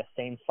watching the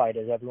same fight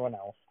as everyone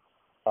else.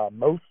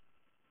 Most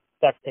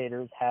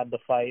spectators had the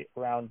fight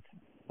around,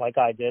 like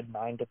I did,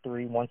 9-3,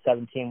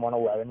 117,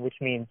 111, which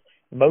means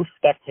most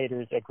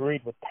spectators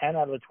agreed with 10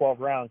 out of the 12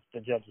 rounds the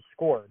judges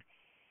scored.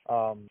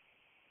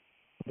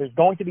 There's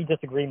going to be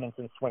disagreements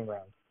in swing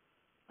rounds.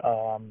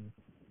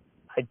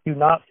 I do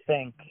not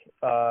think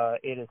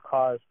it is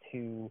cause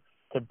to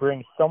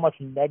bring so much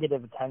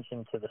negative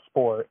attention to the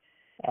sport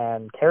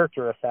and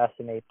character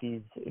assassinate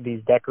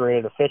these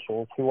decorated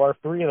officials who are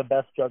 3 of the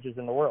best judges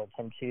in the world,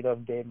 Tim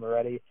Cheatham, Dave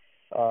Moretti,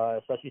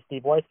 especially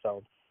Steve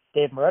Weisfeld.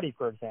 Dave Moretti,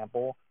 for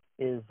example,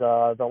 is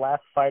the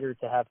last fighter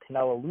to have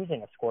Canelo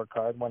losing a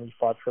scorecard when he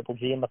fought Triple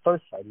G in the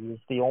first fight. He was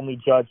the only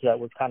judge that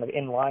was kind of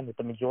in line with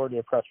the majority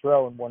of press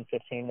row in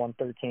 115,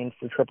 113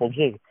 for Triple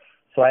G.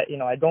 So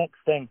I don't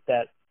think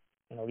that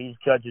these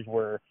judges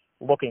were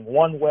looking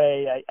one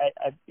way.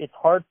 It's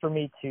hard for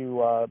me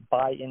to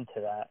buy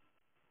into that,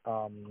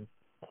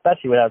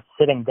 especially without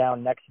sitting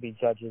down next to these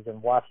judges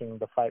and watching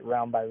the fight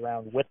round by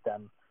round with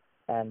them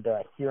and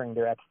hearing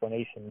their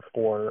explanation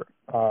for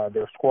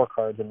their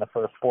scorecards in the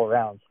first 4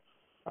 rounds.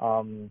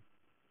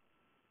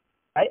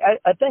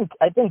 I think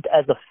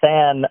as a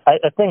fan,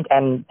 I think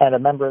and a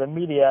member of the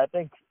media, I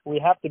think we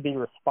have to be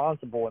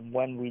responsible in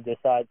when we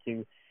decide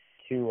to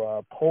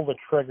pull the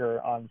trigger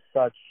on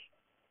such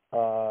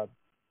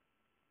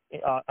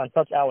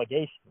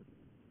allegations.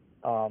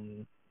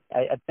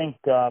 I think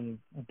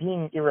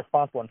being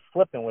irresponsible and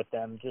flippant with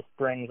them just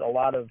brings a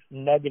lot of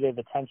negative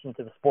attention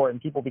to the sport, and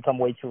people become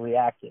way too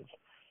reactive.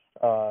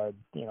 I'm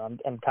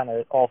kind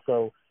of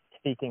also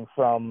speaking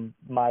from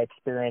my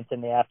experience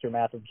in the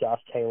aftermath of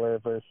Josh Taylor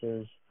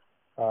versus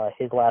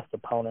his last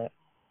opponent,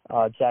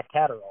 Jack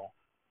Catterall.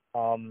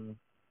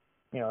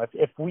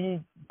 If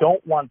we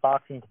don't want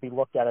boxing to be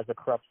looked at as a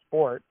corrupt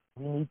sport,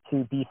 we need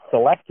to be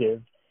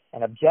selective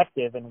and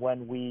objective, and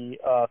when we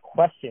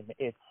question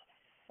its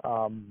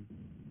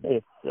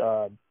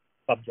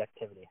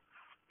objectivity.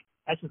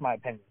 That's just my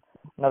opinion.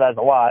 I know that's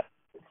a lot,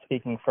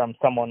 speaking from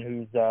someone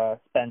who's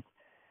spent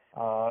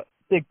a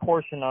big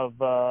portion of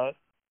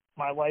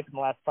my life in the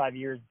last 5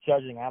 years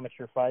judging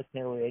amateur fights,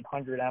 nearly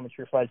 800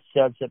 amateur fights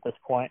judged at this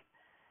point.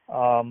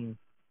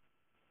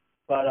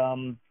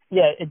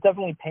 It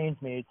definitely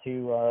pains me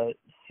to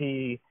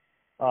see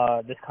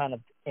this kind of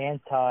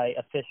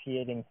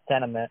anti-officiating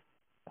sentiment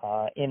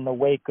in the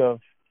wake of,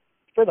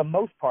 for the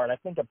most part, I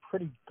think a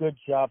pretty good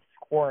job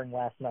scoring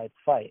last night's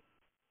fight.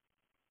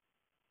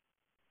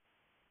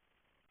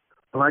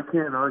 Well, I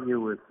can't argue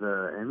with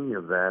any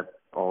of that,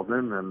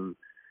 Alden,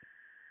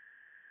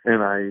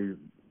 and I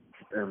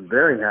am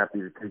very happy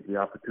to take the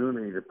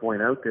opportunity to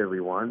point out to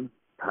everyone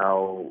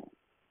how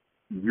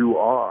you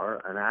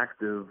are an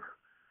active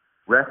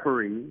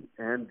referee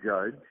and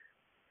judge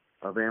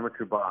of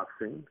amateur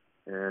boxing,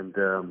 and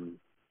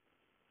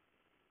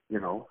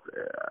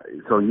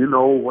so you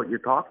know what you're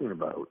talking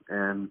about.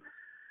 And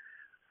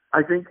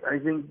I think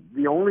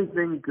the only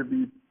thing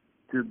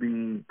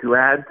to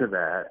add to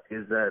that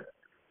is that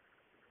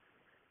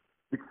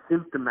it's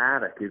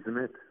symptomatic, isn't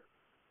it?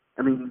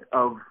 I mean,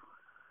 of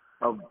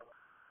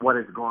what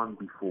has gone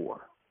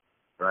before,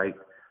 right?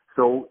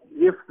 So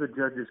if the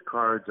judges'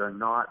 cards are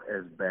not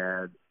as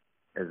bad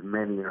as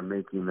many are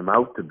making them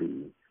out to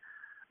be,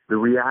 the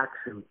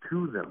reaction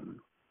to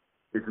them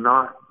is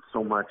not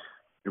so much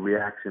the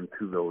reaction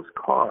to those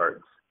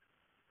cards,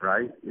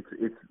 right?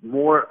 It's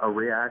more a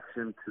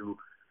reaction to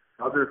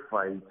other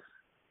fights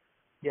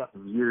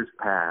in years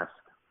past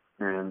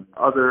and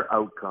other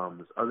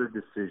outcomes, other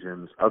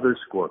decisions, other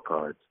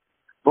scorecards.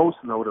 Most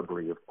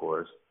notably, of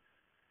course,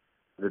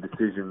 the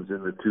decisions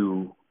in the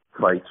two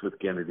fights with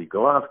Gennady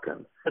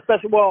Golovkin.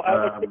 Especially,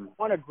 I think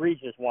one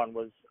egregious one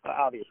was,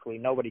 obviously,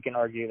 nobody can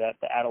argue that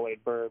the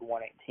Adelaide Bird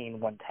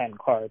 118-110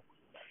 card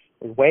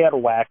was way out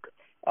of whack.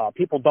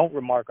 People don't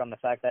remark on the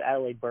fact that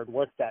Adelaide Bird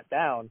was sat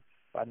down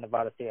by the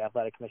Nevada State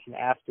Athletic Commission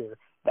after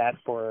that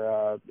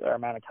for an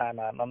amount of time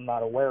I'm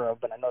not aware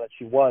of, but I know that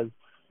she was.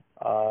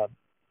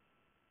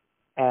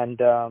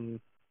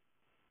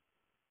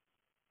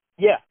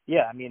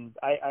 I mean,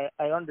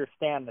 I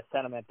understand the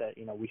sentiment that,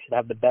 we should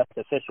have the best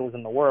officials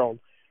in the world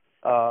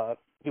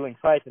doing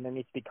fights, and there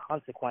needs to be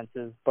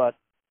consequences. But,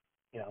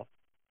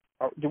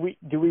 do we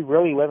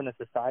really live in a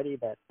society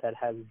that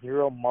has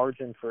zero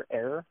margin for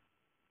error,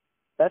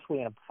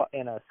 especially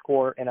in a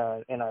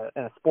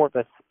sport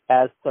that's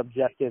as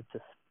subjective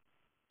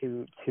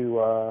to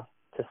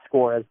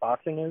score as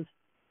boxing is?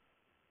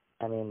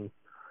 I mean,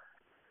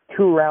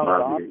 2 rounds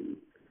off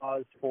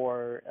cause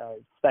for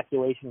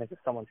speculation into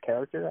someone's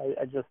character.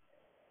 I just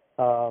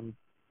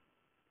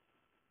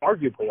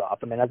arguably off.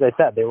 I mean, as I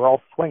said, they were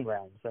all swing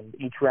rounds, and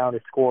each round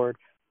is scored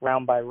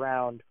round by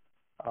round,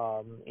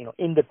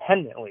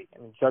 independently. I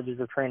mean, judges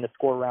are trained to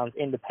score rounds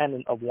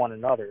independent of one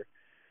another.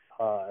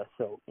 I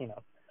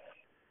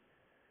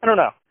don't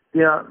know.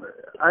 Yeah,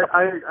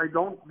 I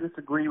don't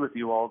disagree with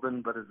you,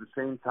 Alden, but at the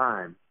same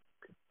time,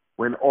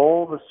 when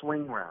all the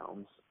swing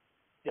rounds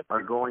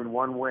are going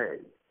one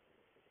way,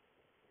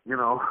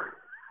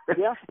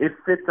 it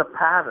fits a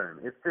pattern.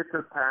 It fits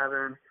a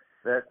pattern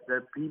that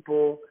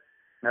people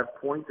have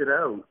pointed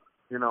out.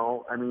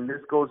 I mean,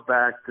 this goes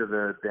back to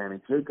the Danny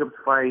Jacobs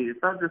fight.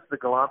 It's not just the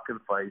Golovkin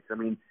fights. I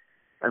mean,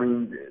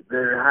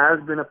 there has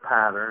been a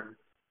pattern,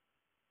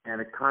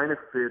 and it kind of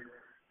fits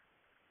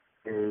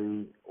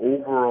a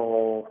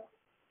overall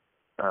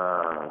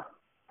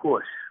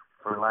push,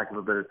 for lack of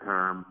a better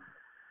term,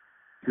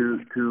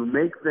 to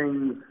make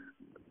things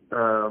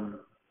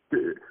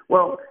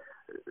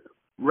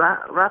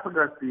Rafa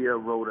Garcia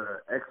wrote an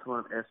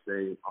excellent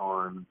essay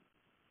on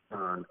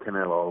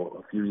Canelo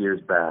a few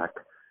years back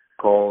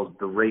called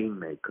The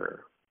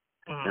Rainmaker.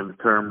 And the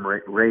term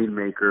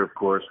rainmaker, of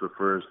course,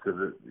 refers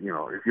to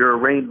if you're a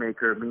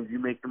rainmaker, it means you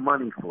make the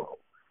money flow.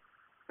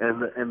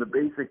 And the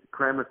basic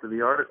premise of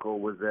the article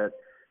was that,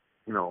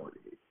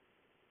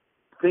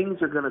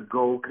 things are going to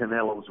go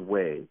Canelo's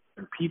way,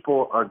 and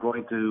people are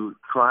going to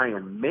try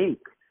and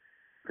make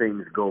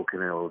things go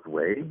Canelo's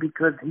way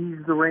because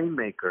he's the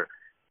rainmaker.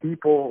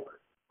 People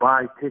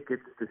buy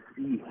tickets to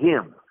see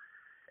him,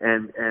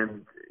 and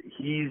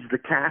he's the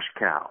cash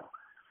cow.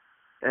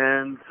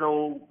 And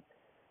so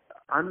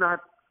I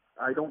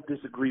don't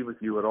disagree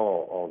with you at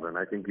all, Alden.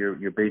 I think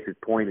your basic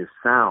point is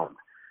sound.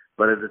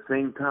 But at the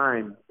same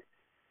time,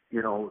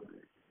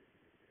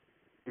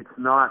 it's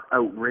not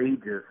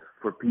outrageous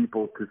for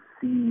people to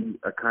see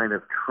a kind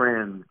of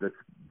trend that's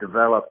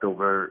developed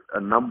over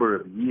a number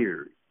of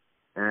years.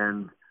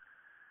 And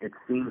it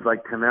seems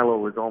like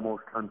Canelo is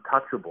almost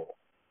untouchable.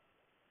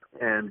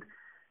 And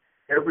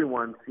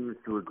everyone seems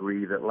to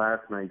agree that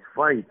last night's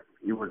fight,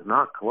 it was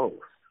not close.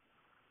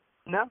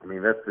 No. I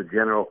mean, that's the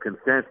general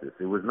consensus.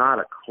 It was not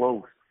a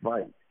close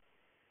fight.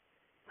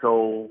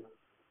 So,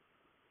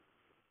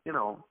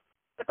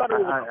 I thought it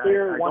was a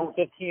clear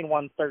 115,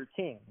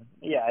 113.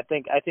 Yeah, I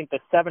think the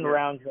 7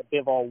 rounds that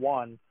Bivol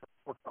won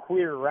were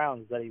clear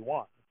rounds that he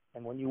won.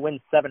 And when you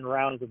win 7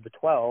 rounds of the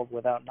 12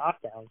 without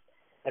knockdowns,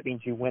 that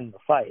means you win the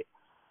fight.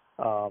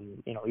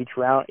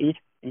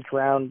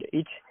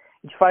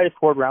 Each fight is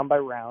scored round by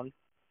round,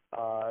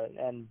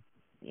 and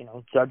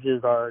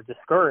judges are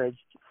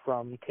discouraged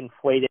from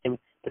conflating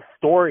the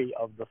story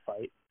of the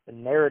fight, the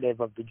narrative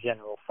of the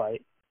general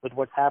fight, with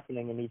what's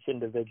happening in each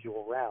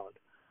individual round.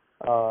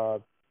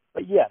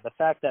 But yeah, the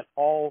fact that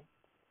all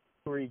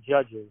 3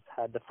 judges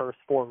had the first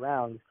 4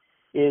 rounds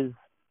is,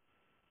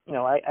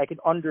 I could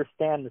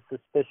understand the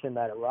suspicion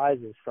that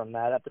arises from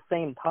that. At the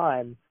same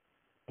time,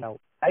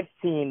 I've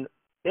seen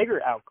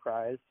bigger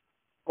outcries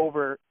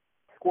over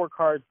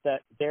scorecards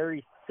that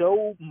vary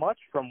so much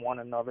from one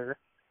another,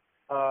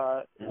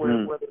 where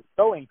they're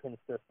so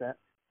inconsistent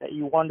that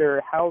you wonder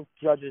how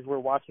judges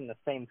were watching the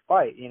same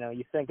fight.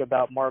 You think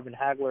about Marvin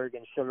Hagler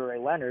against Sugar Ray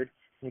Leonard,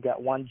 and you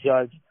got one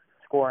judge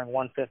scoring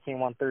 115,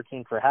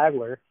 113 for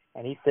Hagler,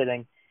 and he's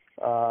sitting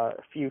a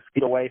few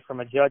feet away from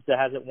a judge that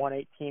has it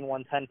 118,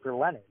 110 for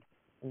Leonard.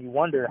 And you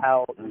wonder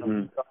how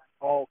these are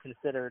all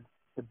considered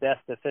the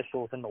best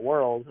officials in the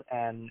world,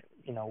 and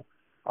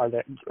are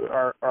they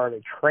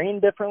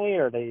trained differently?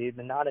 Are they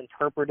not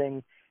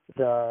interpreting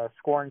the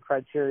scoring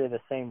criteria the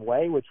same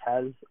way, which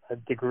has a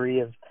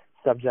degree of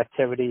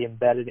subjectivity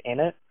embedded in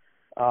it?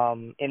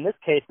 In this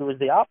case, it was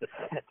the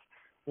opposite.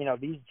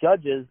 These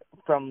judges,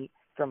 from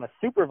a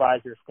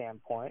supervisor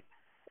standpoint,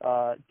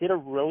 did a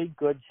really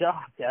good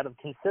job out of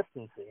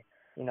consistency.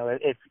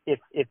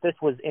 If this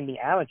was in the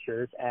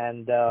amateurs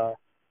and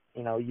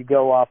you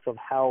go off of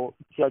how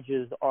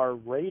judges are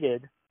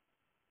rated,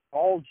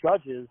 all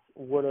judges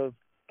would have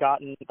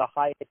gotten the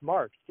highest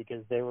marks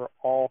because they were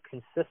all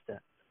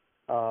consistent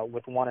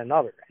with one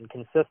another, and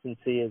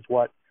consistency is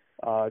what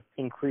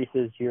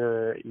increases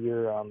your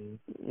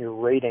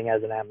rating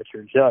as an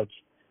amateur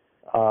judge.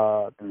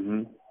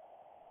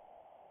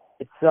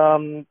 It's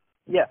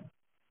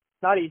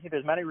not easy.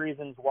 There's many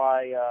reasons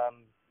why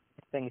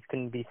things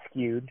can be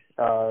skewed,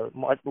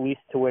 at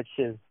least to which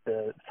is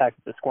the fact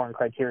that the scoring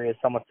criteria is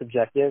somewhat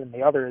subjective, and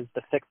the other is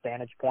the fixed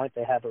vantage point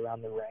they have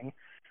around the ring.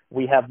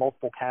 We have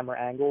multiple camera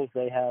angles.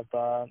 They have,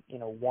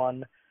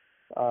 one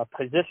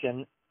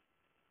position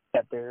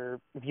that they're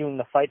viewing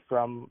the fight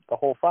from the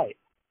whole fight.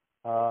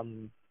 I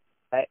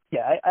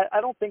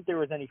don't think there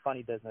was any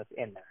funny business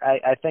in there.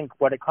 I think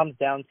what it comes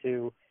down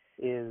to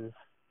is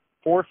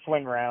 4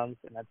 swing rounds,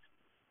 and that's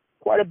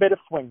quite a bit of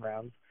swing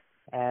rounds.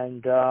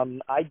 And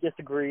I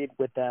disagreed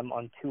with them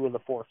on 2 of the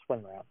 4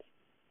 swing rounds.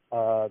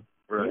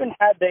 Right. Even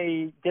had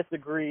they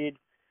disagreed,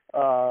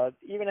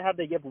 even had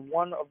they give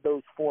 1 of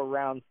those 4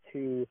 rounds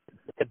to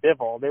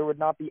Bivol, there would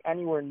not be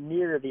anywhere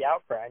near the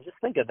outcry. And just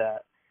think of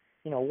that.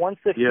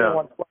 116,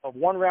 112,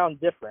 1 round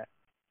different.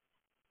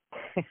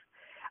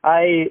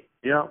 The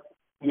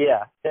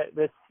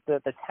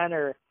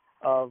tenor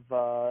of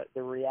the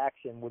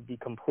reaction would be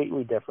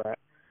completely different.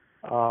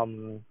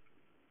 The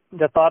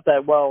thought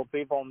that,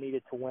 Bivol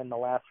needed to win the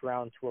last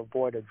round to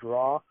avoid a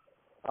draw,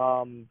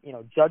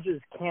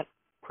 judges can't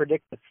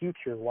predict the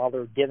future while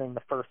they're giving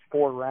the first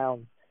 4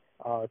 rounds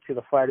to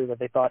the fighter that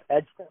they thought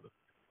edged them.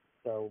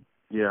 So,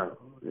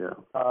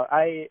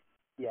 I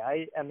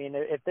mean,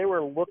 if they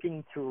were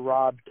looking to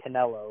rob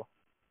Canelo,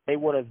 they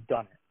would have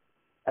done it.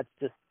 That's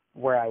just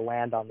where I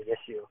land on the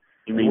issue.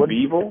 You mean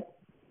Bivol?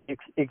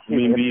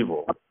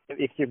 Bivol.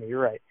 Excuse me,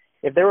 you're right.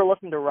 If they were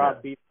looking to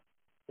rob Bivol,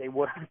 they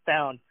would have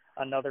found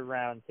another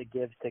round to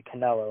give to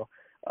Canelo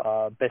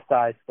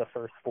besides the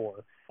first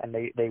 4. And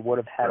they would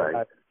have had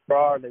it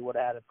draw, they would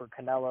have had it for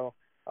Canelo.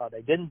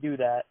 They didn't do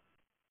that.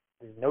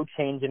 There's no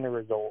change in the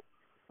result.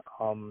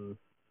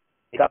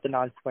 They got the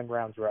non-swing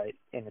rounds right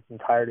in its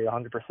entirety,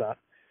 100%.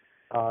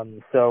 I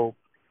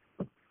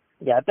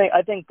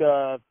think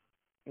I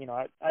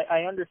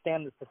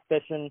understand the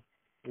suspicion.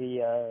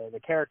 The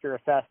character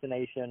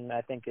assassination,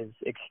 I think, is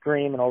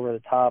extreme and over the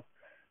top.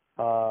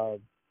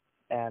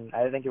 And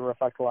I think it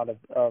reflects a lot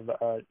of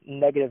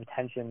negative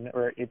attention,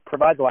 or it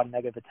provides a lot of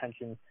negative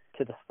attention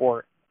to the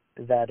sport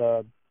that,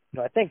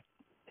 I think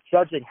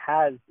judging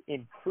has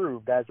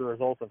improved as a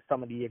result of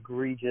some of the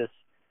egregious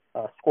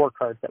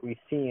scorecards that we've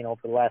seen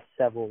over the last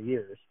several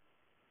years.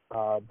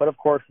 But of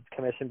course, it's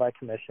commission by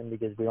commission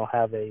because we don't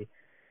have a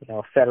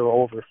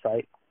federal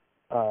oversight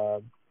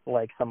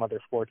like some other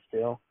sports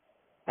do.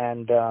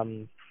 And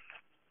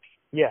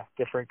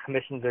different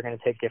commissions are going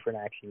to take different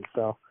actions.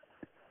 So,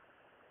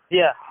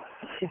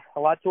 a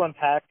lot to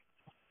unpack.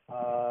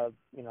 I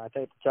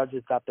think the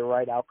judges got the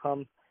right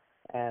outcome,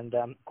 And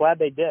I'm glad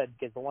they did,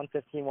 because the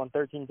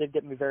 115-113 did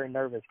get me very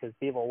nervous because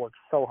Bivol worked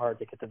so hard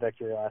to get the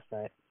victory last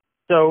night.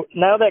 So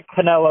now that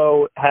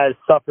Canelo has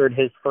suffered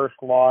his first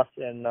loss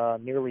in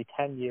nearly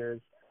 10 years,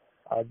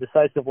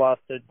 decisive loss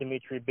to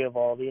Dimitri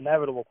Bivol, the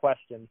inevitable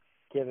question,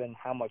 given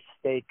how much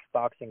stake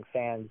boxing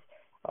fans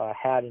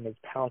had in his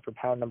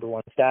pound-for-pound number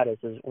one status,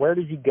 is where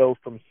does he go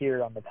from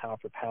here on the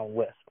pound-for-pound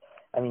list?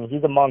 I mean,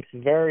 he's amongst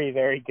very,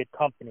 very good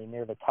company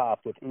near the top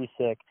with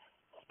Usyk,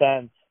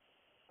 Spence,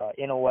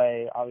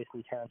 Inoue,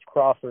 obviously Terence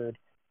Crawford.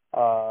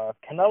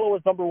 Canelo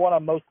was number one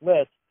on most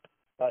lists.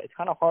 It's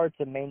kind of hard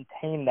to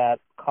maintain that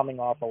coming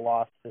off a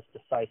loss this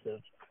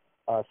decisive.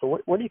 So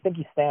where do you think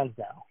he stands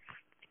now?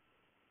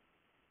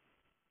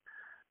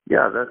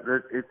 Yeah,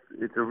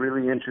 it's a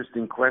really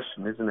interesting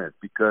question, isn't it?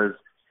 Because,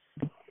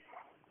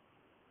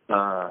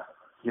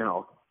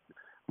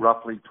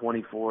 roughly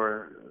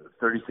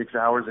 36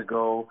 hours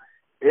ago,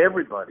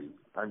 everybody,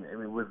 I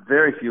mean, with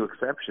very few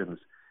exceptions,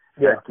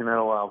 had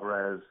Canelo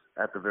Alvarez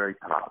at the very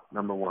top,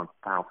 number one,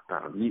 pound for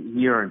pound.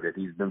 He earned it.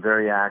 He's been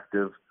very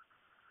active,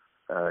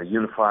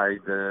 unified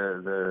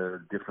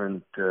the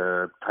different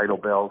title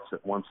belts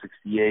at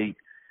 168.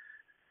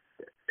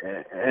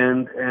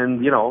 And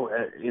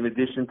in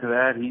addition to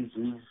that, he's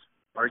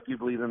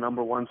arguably the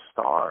number one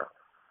star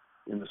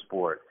in the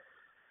sport.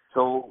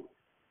 So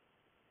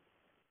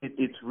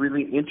it's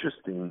really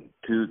interesting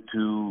to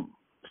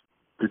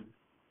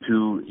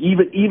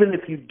even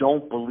if you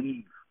don't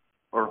believe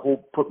or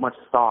put much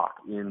stock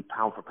in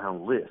pound for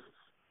pound lists,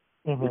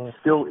 it's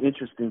still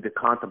interesting to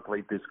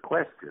contemplate this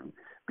question,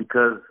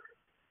 because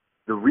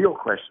the real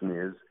question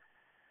is,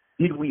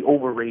 did we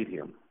overrate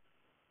him?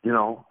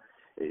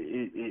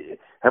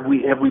 Have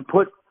we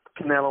put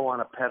Canelo on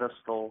a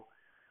pedestal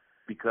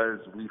because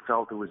we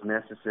felt it was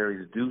necessary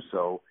to do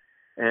so,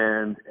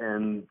 and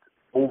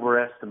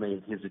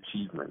overestimate his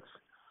achievements?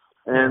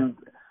 And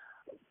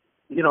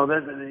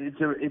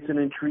it's an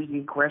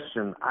intriguing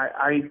question.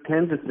 I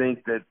tend to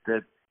think that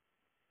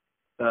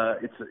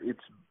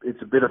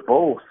it's a bit of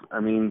both. I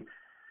mean,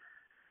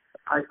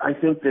 I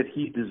think that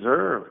he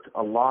deserved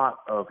a lot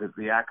of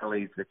the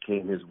accolades that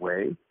came his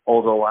way,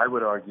 although I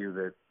would argue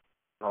that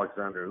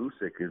Alexander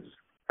Usyk is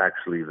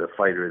actually the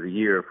fighter of the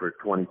year for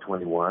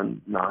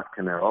 2021, not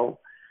Canelo.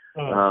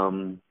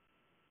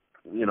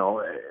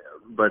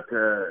 But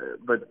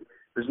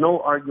there's no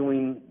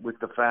arguing with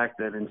the fact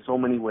that in so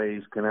many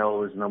ways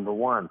Canelo is number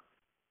one.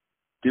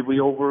 Did we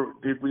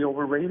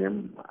overrate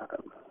him?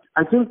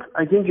 I think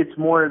it's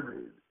more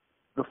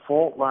the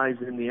fault lies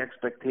in the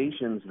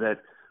expectations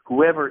that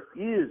whoever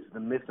is the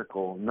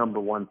mythical number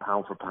one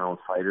pound for pound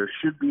fighter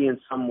should be in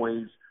some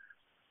ways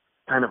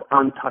kind of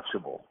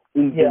untouchable,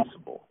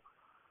 invincible.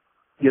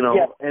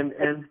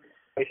 And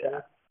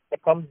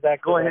it comes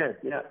back. Go ahead.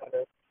 Yeah.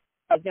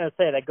 I was going to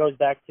say that goes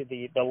back to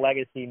the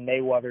legacy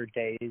Mayweather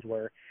days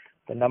where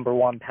the number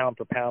one pound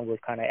for pound was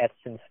kind of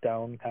etched in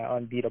stone, kind of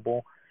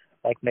unbeatable,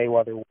 like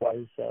Mayweather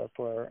was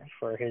for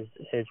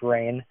his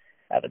reign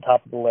at the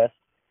top of the list.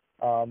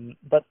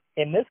 But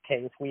in this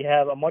case, we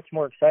have a much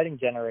more exciting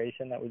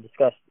generation that we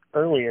discussed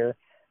earlier.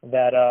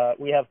 That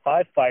we have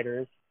 5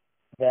 fighters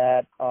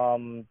that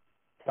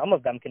some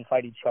of them can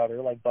fight each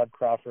other, like Bud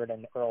Crawford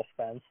and Earl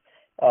Spence,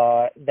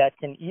 that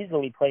can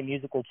easily play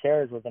musical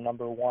chairs with the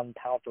number one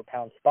pound for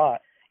pound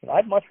spot.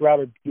 I'd much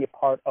rather be a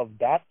part of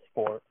that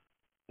sport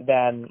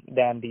than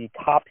the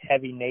top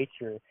heavy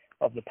nature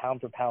of the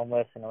pound for pound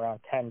list in around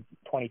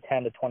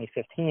 2010 to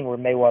 2015, where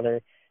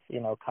Mayweather,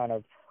 kind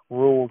of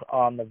ruled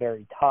on the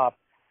very top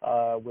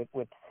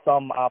with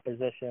some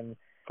opposition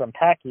from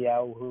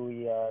Pacquiao, who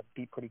he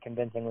beat pretty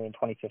convincingly in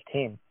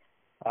 2015.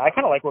 I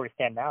kind of like where we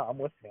stand now. I'm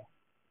with you.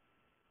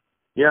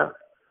 Yeah.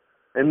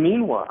 And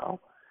meanwhile,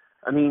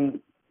 I mean,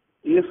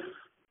 if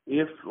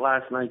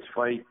last night's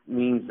fight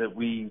means that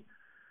we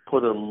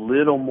put a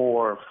little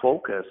more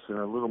focus and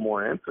a little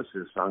more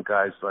emphasis on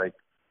guys like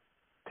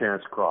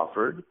Terence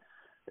Crawford,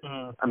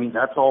 I mean,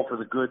 that's all for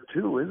the good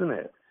too, isn't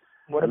it?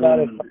 What about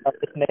if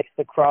it makes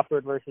the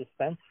Crawford versus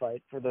Spence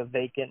fight for the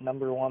vacant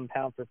number one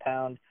pound for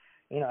pound?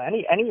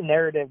 Any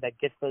narrative that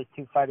gets those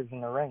two fighters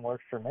in the ring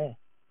works for me.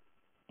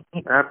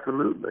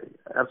 Absolutely.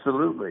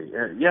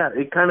 Yeah,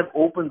 it kind of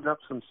opens up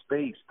some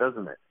space,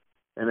 doesn't it?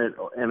 And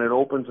it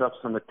opens up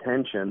some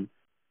attention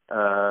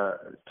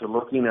to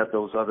looking at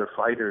those other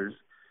fighters,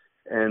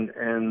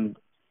 and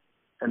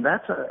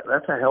that's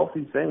a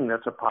healthy thing.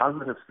 That's a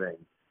positive thing.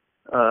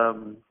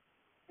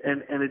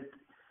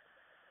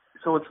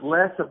 So it's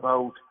less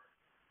about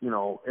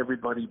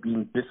everybody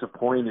being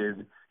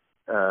disappointed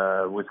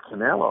with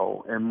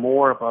Canelo, and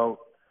more about,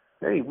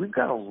 hey, we've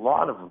got a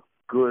lot of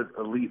good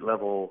elite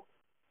level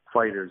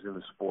fighters in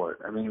the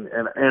sport. I mean,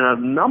 and a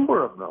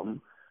number of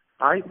them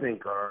I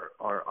think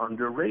are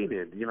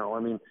underrated. I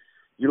mean,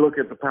 you look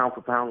at the pound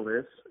for pound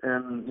list,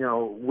 and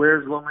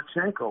where's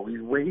Lomachenko?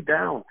 He's way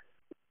down.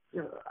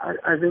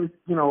 I think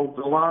the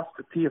loss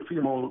to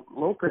Teofimo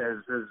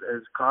Lopez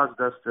has caused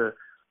us to,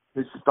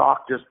 his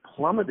stock just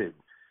plummeted.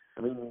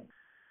 I mean,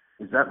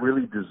 is that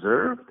really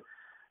deserved?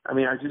 I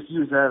mean, I just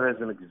use that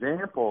as an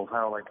example of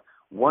how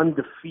one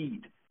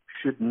defeat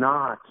should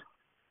not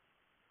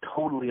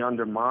totally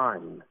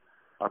undermine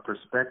our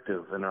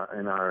perspective and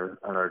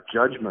our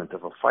judgment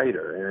of a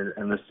fighter.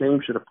 And the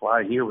same should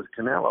apply here with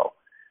Canelo.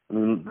 I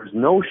mean, there's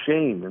no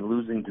shame in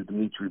losing to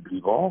Dimitri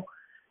Bivol,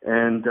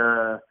 and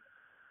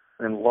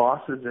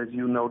losses, as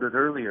you noted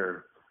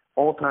earlier.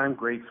 All-time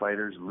great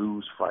fighters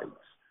lose fights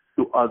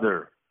to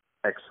other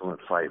excellent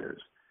fighters.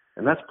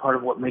 And that's part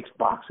of what makes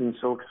boxing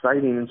so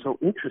exciting and so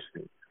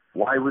interesting.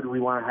 Why would we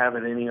want to have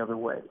it any other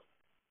way?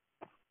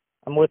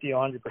 I'm with you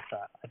 100%.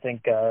 I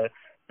think the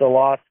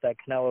loss that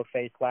Canelo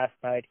faced last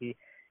night, he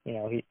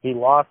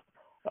lost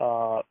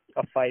a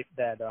fight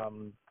that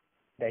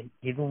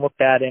he didn't look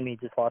bad in. He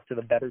just lost to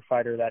the better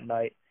fighter that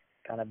night,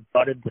 kind of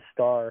butted the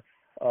star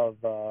of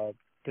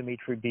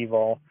Dimitri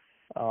Bivol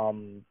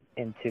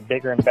into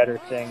bigger and better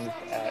things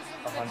at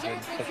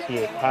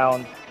 168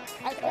 pounds.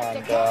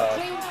 And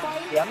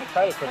I'm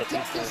excited for the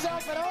future.